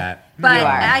look are. at that. But You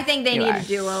are. I think they You need are. a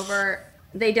do-over.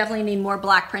 They definitely need more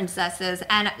black princesses,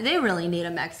 and they really need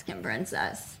a Mexican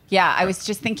princess. Yeah, I was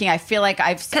just thinking. I feel like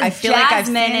I've Because seen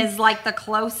Jasmine is like the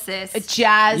closest.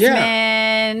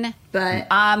 Jasmine.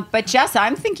 But Jess,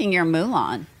 I'm thinking you're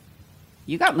Mulan.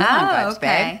 You got Mulan vibes,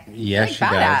 okay. babe. Yes, Like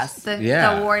she badass. does.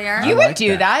 The warrior. You I would like do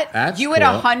that. that. That's You would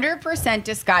cool. 100%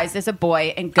 disguise as a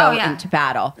boy and go Oh, yeah. into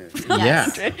battle. Yeah.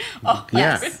 Oh,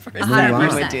 Yeah. 100%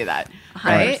 Mulan. would do that.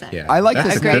 Right? 100%. Yeah. I like That's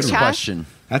this a good next one. Cash? question.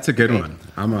 That's a good one.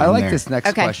 I'm on I like there. this next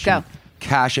Okay, question. go.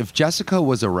 Cash, if Jessica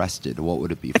was arrested, what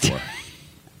would it be for?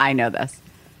 I know this.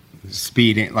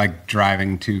 Speeding, like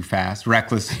driving too fast,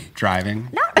 reckless driving.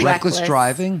 Not Reckless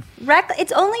driving?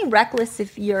 It's only reckless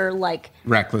if you're like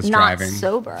Reckless not driving.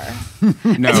 sober.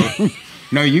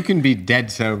 No, you can be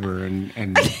dead sober and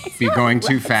be going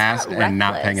too It's fast and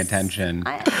not paying reckless. attention.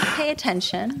 I pay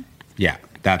attention. Yeah,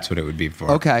 that's what it would be for.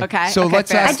 Okay. Okay, So okay,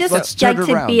 let's fair. I ask, just let's like turn it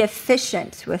to around. be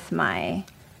efficient with my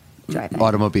driving.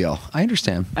 Automobile. I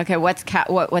understand. Okay, what's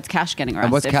Cash getting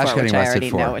arrested what's Cash for? getting Which I arrested already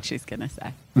for? know what she's gonna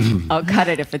say. I'll cut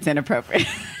it if it's inappropriate.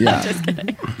 Yeah. I'm just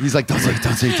kidding. He's like, don't say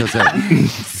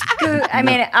it. I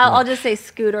mean, I'll just say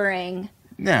scootering.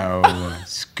 No,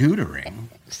 scootering.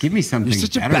 Give me something You're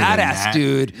such a better than badass, that.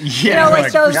 dude. Yeah, You know,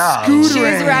 like those She's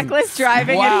reckless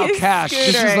driving. Wow, and he's Cash. This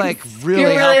is scootering. like really You're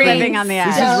really helping. living on the edge.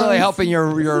 This is really helping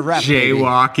your rep. baby.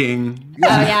 jaywalking.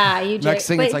 yeah, you Next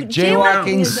thing, it's like jaywalking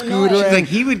jaywalking, is annoying. scootering. She's like,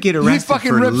 he would get He arrested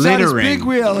fucking for rips out his littering. big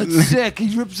wheel. It's sick.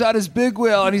 He rips out his big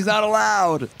wheel and he's not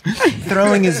allowed.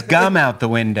 Throwing his gum out the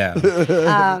window.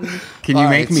 Can you All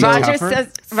make right, me so- Roger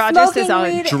says Smoking all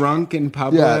weed- drunk in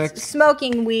public? Yeah.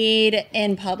 Smoking weed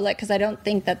in public, because I don't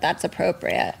think that that's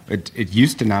appropriate. It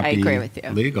used to not I be agree with you.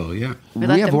 legal, yeah. We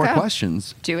let have them more go.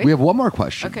 questions. Do we? We have one more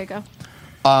question. Okay, go.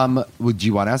 Would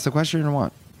you want to ask the question or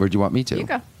what? Or do you want me to? You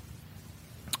go.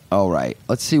 All right.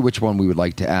 Let's see which one we would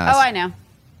like to ask. Oh, I know.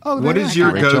 Oh, What there is you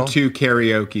your go, Rachel. go-to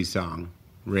karaoke song,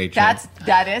 Rachel?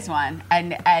 That is one.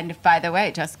 And by the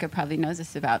way, Jessica probably knows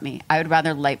this about me. I would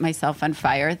rather light myself on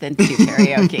fire than do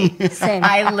karaoke. Same.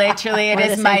 I literally, We're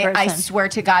the same I person. swear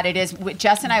to God, it is.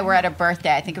 Jess and I were at a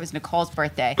birthday. I think it was Nicole's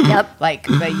birthday. Yep. Like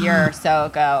a year or so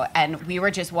ago. And we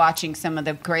were just watching some of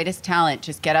the greatest talent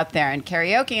just get up there and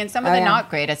karaoke, and some of Oh, the yeah. not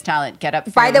greatest talent get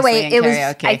up By the way, fearlessly it in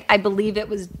was. karaoke. I believe it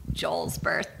was Joel's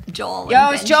birth. Joel. Yeah,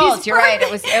 it was and Joel's. Benji's You're right. It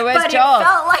birthday, was but Joel's. It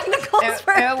felt like Nicole's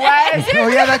birthday. It was. Oh,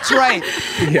 yeah, that's right.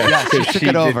 yeah, she took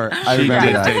it over. I She remember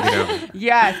did that. take it over.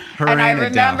 Yes, Her and I and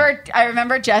Adele.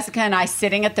 remember Jessica and I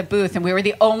sitting at the booth, and we were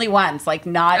the only ones like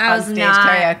not I on was stage not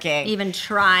karaoke. even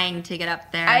trying to get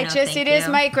up there. I No, just thank it is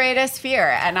you. my greatest fear,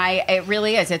 and it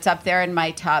really is. It's up there in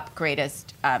my top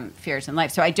greatest fears in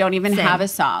life. So I don't even Same. have a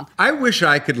song. I wish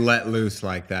I could let loose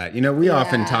like that. You know, we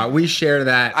often talk. We share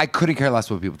that. I couldn't care less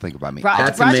what people think about me.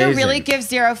 That's Roger amazing. really gives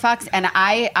zero fucks, and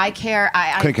I care.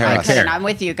 Couldn't care less. couldn't. I'm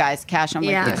with you guys. Cash, I'm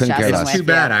Yeah. with you. Couldn't care Jess, I'm less. It's with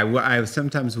too bad. you. I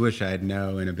sometimes wish I had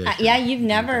no inhibition. Yeah, you've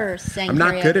never sang. I'm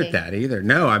not good karaoke. at that either.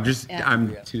 No, I'm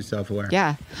too self-aware.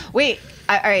 Yeah. Wait.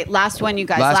 All right. Last one, you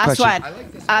guys. Last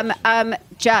question. one.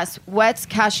 Jess, what's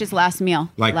Cash's last meal?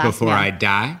 Like Last before meal. I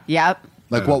die. Yep.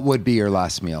 Like, what would be your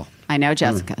last meal? I know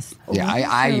Jessica's. Yeah,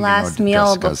 I Your even last know meal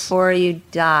Jessica's. before you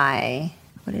die.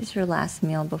 What is your last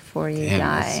meal before you Damn,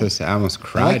 die? that's so sad. I almost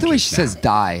cried. I like the way just she now. says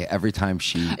 "die" every time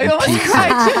she almost repeats it.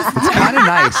 cried. It's kind of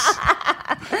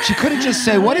nice. She could have just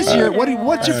said, "What's your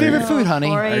favorite food, honey?"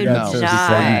 Before you No,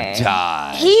 die.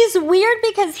 die. He's weird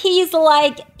because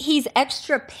he's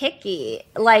extra picky.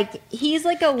 Like he's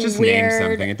like a Just weird. name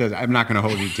something. It does. I'm not going to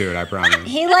hold you to it. I promise.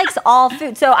 He likes all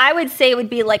food, so I would say it would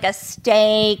be like a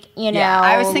steak. You know, Yeah,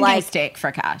 I was thinking like, steak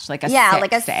for Cash, like a Yeah, thick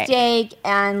like a steak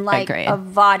and like Agreed. a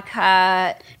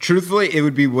vodka. Truthfully, it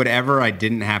would be whatever I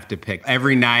didn't have to pick.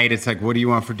 Every night, it's like, what do you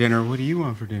want for dinner? What do you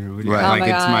want for dinner? What do you Right. Like, Oh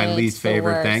my it's my God, least it's the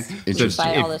favorite worst. thing. We Interesting.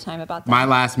 fight if- all the time about that. My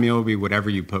last meal would be whatever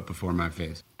you put before my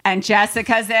face. And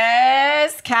Jessica's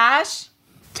is Cash.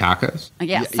 Tacos?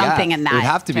 Yeah, Yeah, something in that. it would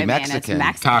have to be I mean, Mexican. It's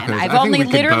Mexican. Tacos. I've I think only we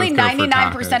could literally both go for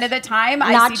 99% tacos. of the time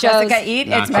I see Nachos. Jessica eat.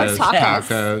 It's Nachos, Mexican.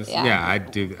 tacos. Yeah. Yeah, I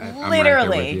do. I'm right there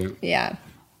Literally. with you. Yeah.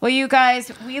 Well, you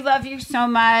guys, we love you so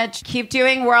much. Keep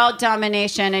doing world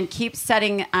domination and keep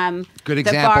setting Good the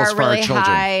examples bar for our really children.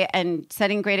 high and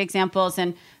setting great examples.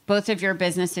 And both of your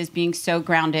businesses being so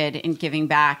grounded in giving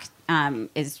back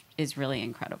is really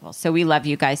incredible. So we love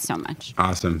you guys so much.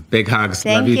 Awesome. Big hugs.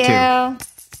 Thank Love you too. you.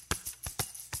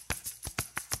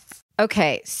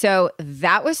 Okay, so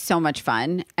that was so much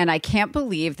fun. And I can't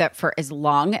believe that for as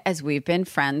long as we've been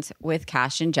friends with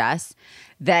Cash and Jess,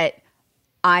 that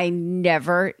I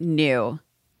never knew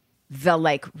the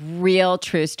like real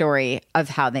true story of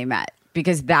how they met,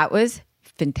 because that was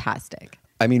fantastic.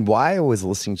 I mean, while I was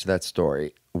listening to that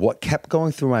story, what kept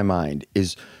going through my mind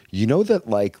is, you know, that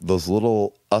like those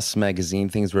little Us magazine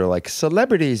things where like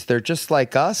celebrities, they're just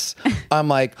like us. I'm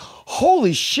like,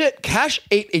 holy shit, Cash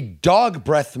ate a dog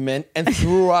breath mint and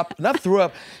threw up. Not threw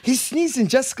up. He sneezed in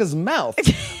Jessica's mouth.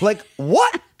 Like,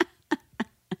 what?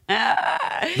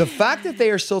 The fact that they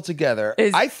are still together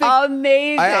Is I think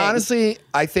amazing.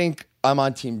 I think I'm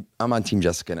on team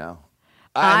Jessica now.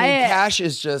 I mean, Cash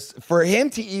is just, for him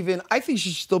to even, I think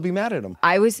she should still be mad at him.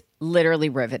 I was literally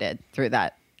riveted through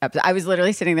that episode. I was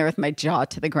literally sitting there with my jaw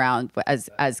to the ground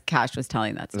as Cash was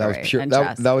telling that story. That was pure. And That,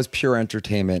 Jess. that was pure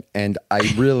entertainment, and I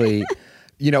really,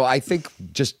 I think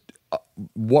just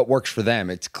what works for them.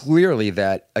 It's clearly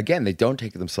that again they don't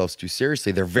take themselves too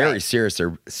seriously. They're very serious.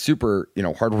 They're super,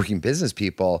 hardworking business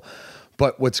people.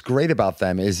 But what's great about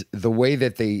them is the way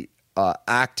that they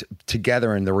act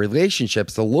together in the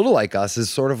relationships. A little like us is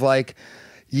sort of like,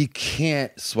 you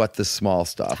can't sweat the small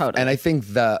stuff. Totally. And I think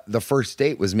the first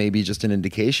date was maybe just an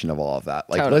indication of all of that.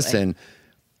 Like, Totally. listen,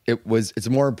 it's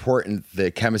more important the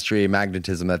chemistry and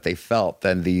magnetism that they felt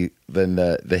than the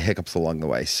hiccups along the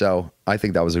way. So I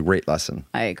think that was a great lesson.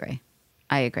 I agree.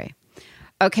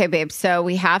 Okay, babe. So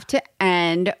we have to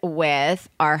end with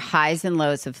our highs and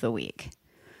lows of the week.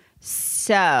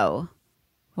 So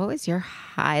what was your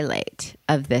highlight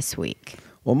of this week?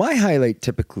 Well, my highlight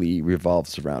typically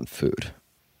revolves around food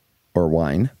or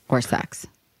wine. Or sex?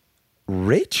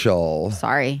 Rachel.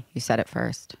 Sorry, you said it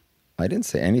first. I didn't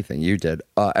say anything. You did.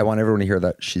 I want everyone to hear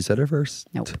that she said it first.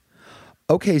 Nope.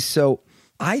 Okay, so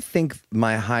I think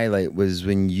my highlight was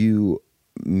when you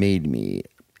made me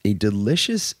a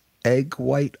delicious egg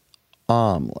white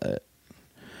omelet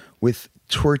with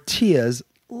tortillas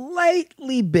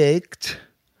lightly baked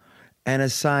and a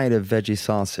side of veggie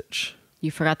sausage.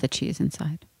 You forgot the cheese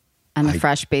inside and the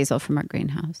fresh basil from our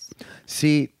greenhouse.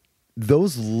 See,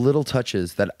 those little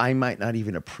touches that I might not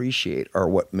even appreciate are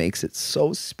what makes it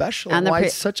so special and why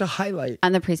it's such a highlight.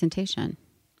 And the presentation.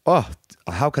 Oh,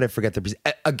 how could I forget the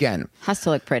again? Has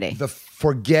to look pretty. The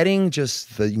forgetting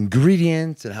just the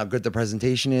ingredients and how good the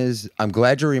presentation is. I'm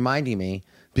glad you're reminding me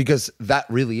because that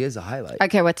really is a highlight.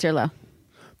 Okay, what's your low?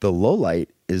 The low light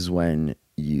is when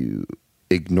you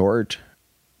ignored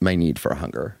my need for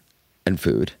hunger and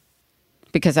food.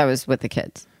 Because I was with the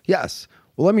kids. Yes.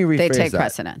 Well, let me rephrase that. They take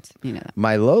precedence. You know that.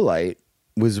 My low light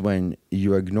was when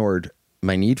you ignored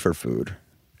my need for food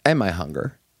and my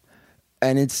hunger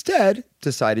and instead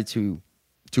decided to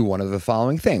do one of the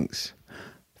following things.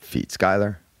 Feed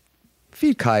Skylar,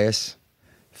 feed Caius,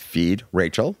 feed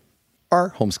Rachel,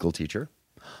 our homeschool teacher,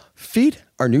 feed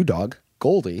our new dog,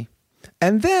 Goldie,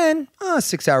 and then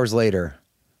 6 hours later,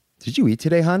 did you eat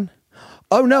today, hon?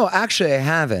 Oh, no, actually, I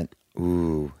haven't.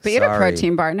 Ooh, but you had a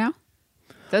protein bar now?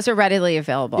 Those are readily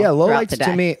available. Yeah, low lights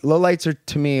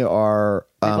to me are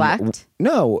neglect.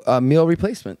 Meal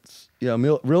replacements. You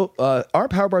know, are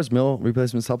Power Bars meal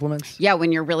replacement supplements? Yeah,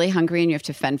 when you're really hungry and you have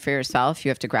to fend for yourself, you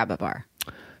have to grab a bar.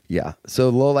 Yeah. So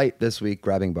low light this week,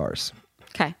 grabbing bars.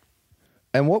 Okay.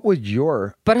 And what would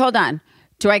your? But hold on,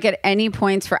 do I get any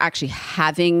points for actually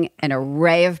having an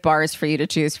array of bars for you to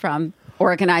choose from,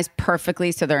 organized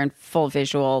perfectly so they're in full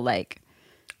visual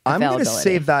I'm going to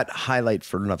save that highlight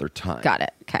for another time. Got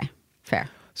it. Okay. Fair.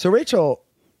 So, Rachel,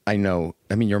 I mean,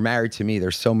 you're married to me.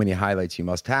 There's so many highlights you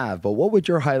must have. But what would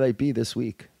your highlight be this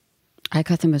week? I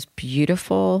got the most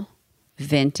beautiful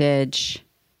vintage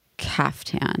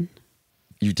caftan.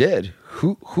 You did?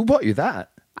 Who bought you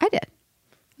that? I did.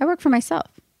 I work for myself.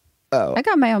 Oh. I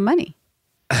got my own money.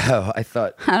 Oh, I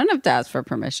thought. I don't have to ask for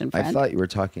permission, friend. I thought you were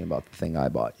talking about the thing I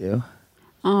bought you.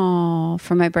 Oh,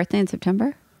 for my birthday in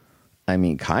September? I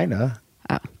mean, kind of.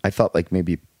 Oh. I thought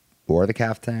maybe wore the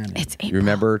caftan. It's April. You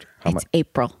remembered how much? It's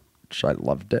April. I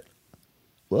loved it.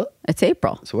 What? It's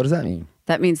April. So what does that mean?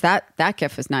 That means that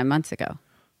gift was 9 months ago.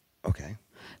 Okay.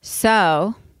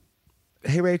 So.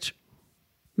 Hey, Rach.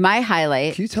 My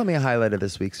highlight. Can you tell me a highlight of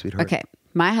this week, sweetheart? Okay.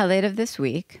 My highlight of this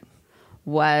week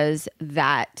was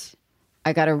that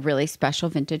I got a really special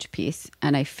vintage piece.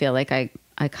 And I feel like I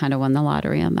kind of won the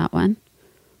lottery on that one.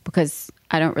 Because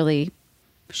I don't really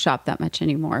shop that much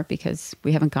anymore because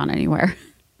we haven't gone anywhere.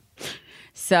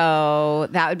 So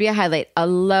that would be a highlight. A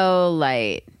low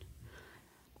light.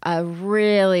 A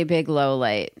really big low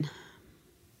light.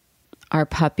 Our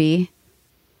puppy,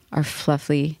 our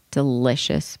fluffy,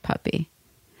 delicious puppy,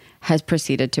 has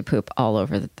proceeded to poop all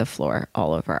over the floor,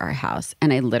 all over our house.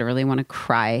 And I literally want to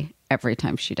cry every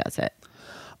time she does it.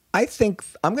 I think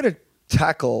I'm going to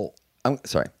tag onto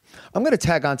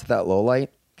that low light.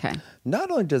 Okay.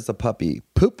 Not only does the puppy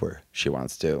poop where she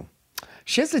wants to,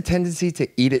 she has a tendency to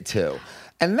eat it too.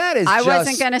 And that is I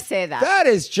wasn't going to say that. That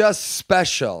is just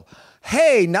special.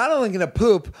 Hey, not only going to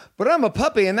poop, but I'm a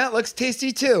puppy and that looks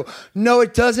tasty too. No,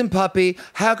 it doesn't, puppy.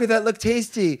 How could that look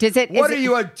tasty? What are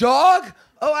you, a dog?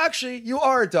 Oh, actually, you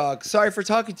are a dog. Sorry for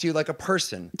talking to you like a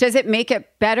person. Does it make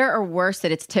it better or worse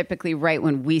that it's typically right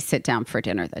when we sit down for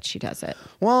dinner that she does it?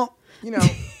 Well,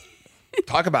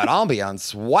 talk about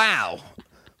ambiance. Wow.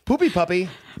 Poopy puppy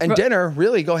and dinner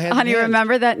really go hand in hand. Honey,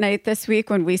 remember that night this week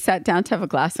when we sat down to have a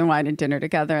glass of wine and dinner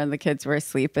together and the kids were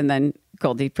asleep and then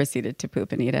Goldie proceeded to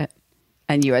poop and eat it?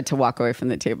 And you had to walk away from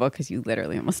the table because you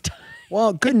literally almost died.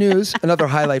 Well, good news. Another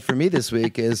highlight for me this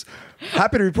week is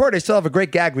happy to report I still have a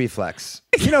great gag reflex.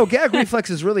 Gag reflex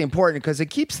is really important because it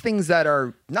keeps things that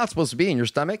are not supposed to be in your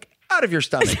stomach out of your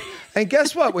stomach. And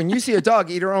guess what? When you see a dog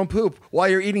eat her own poop while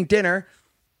you're eating dinner,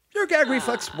 your gag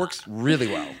reflex works really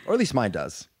well, or at least mine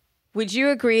does. Would you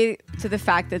agree to the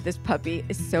fact that this puppy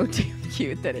is so damn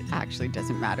cute that it actually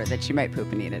doesn't matter that she might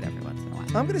poop and eat it every once in a while?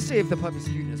 I'm going to save the puppy's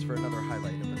cuteness for another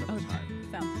highlight of another time.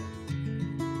 Sounds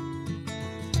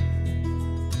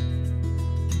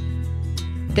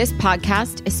good. This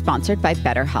podcast is sponsored by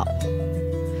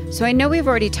BetterHelp. So I know we've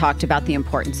already talked about the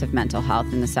importance of mental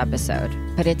health in this episode,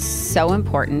 but it's so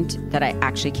important that I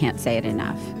actually can't say it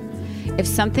enough. If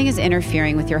something is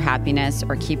interfering with your happiness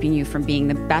or keeping you from being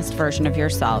the best version of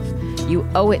yourself, you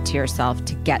owe it to yourself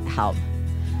to get help.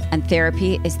 And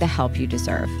therapy is the help you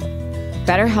deserve.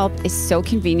 BetterHelp is so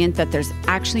convenient that there's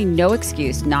actually no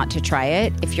excuse not to try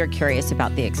it if you're curious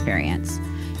about the experience.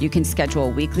 You can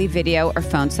schedule weekly video or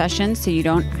phone sessions so you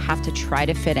don't have to try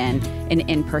to fit in an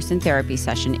in-person therapy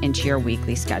session into your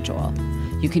weekly schedule.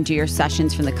 You can do your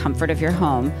sessions from the comfort of your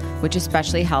home, which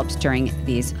especially helps during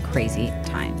these crazy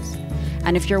times.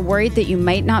 And if you're worried that you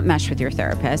might not mesh with your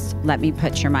therapist, let me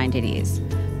put your mind at ease.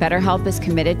 BetterHelp is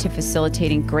committed to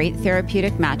facilitating great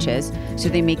therapeutic matches, so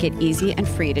they make it easy and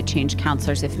free to change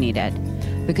counselors if needed.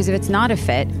 Because if it's not a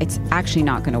fit, it's actually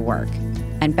not going to work.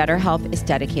 And BetterHelp is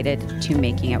dedicated to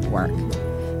making it work.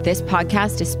 This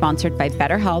podcast is sponsored by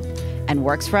BetterHelp, and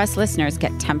Works For Us listeners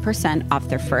get 10% off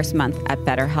their first month at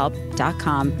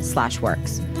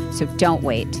betterhelp.com/works. So don't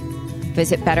wait.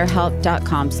 Visit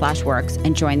betterhelp.com/works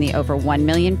and join the over 1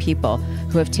 million people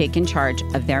who have taken charge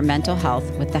of their mental health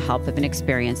with the help of an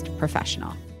experienced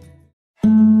professional.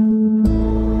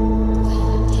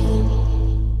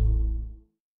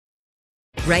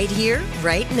 Right here,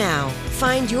 right now.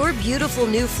 Find your beautiful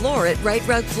new floor at Right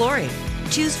Rug Flooring.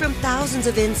 Choose from thousands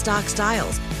of in-stock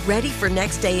styles, ready for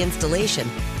next day installation,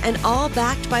 and all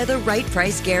backed by the right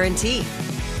price guarantee.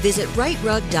 Visit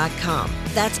rightrug.com.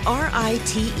 That's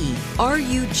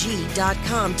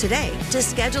RITERUG.com today to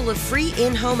schedule a free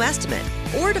in-home estimate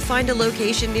or to find a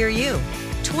location near you.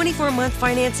 24-month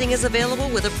financing is available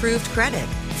with approved credit.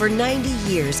 For 90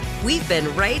 years, we've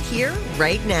been right here,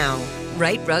 right now.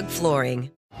 Right Rug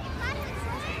Flooring.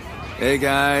 Hey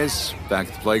guys, back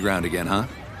at the playground again, huh?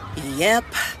 Yep.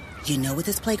 You know what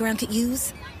this playground could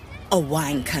use? A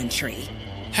wine country.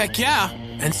 Heck yeah,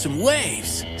 and some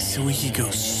waves so we could go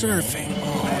surfing.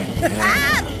 Oh,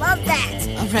 yeah. Love that.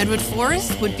 A redwood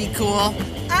forest would be cool.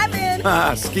 I'm in.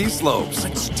 Ski slopes.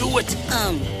 Let's do it.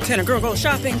 Can a girl go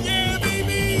shopping? Yeah,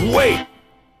 baby. Wait.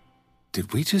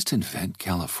 Did we just invent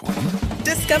California?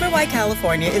 Discover why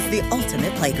California is the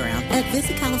ultimate playground at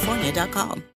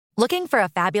visitcalifornia.com. Looking for a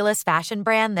fabulous fashion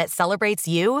brand that celebrates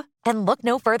you? Then look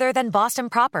no further than Boston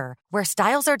Proper, where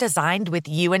styles are designed with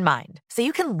you in mind, so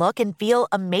you can look and feel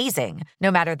amazing,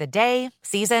 no matter the day,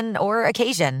 season, or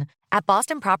occasion. At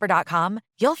bostonproper.com,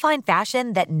 you'll find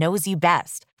fashion that knows you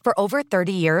best. For over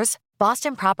 30 years,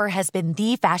 Boston Proper has been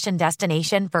the fashion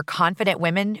destination for confident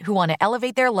women who want to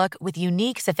elevate their look with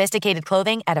unique, sophisticated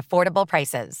clothing at affordable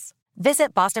prices.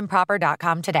 Visit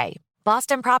bostonproper.com today.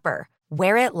 Boston Proper.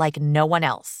 Wear it like no one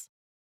else.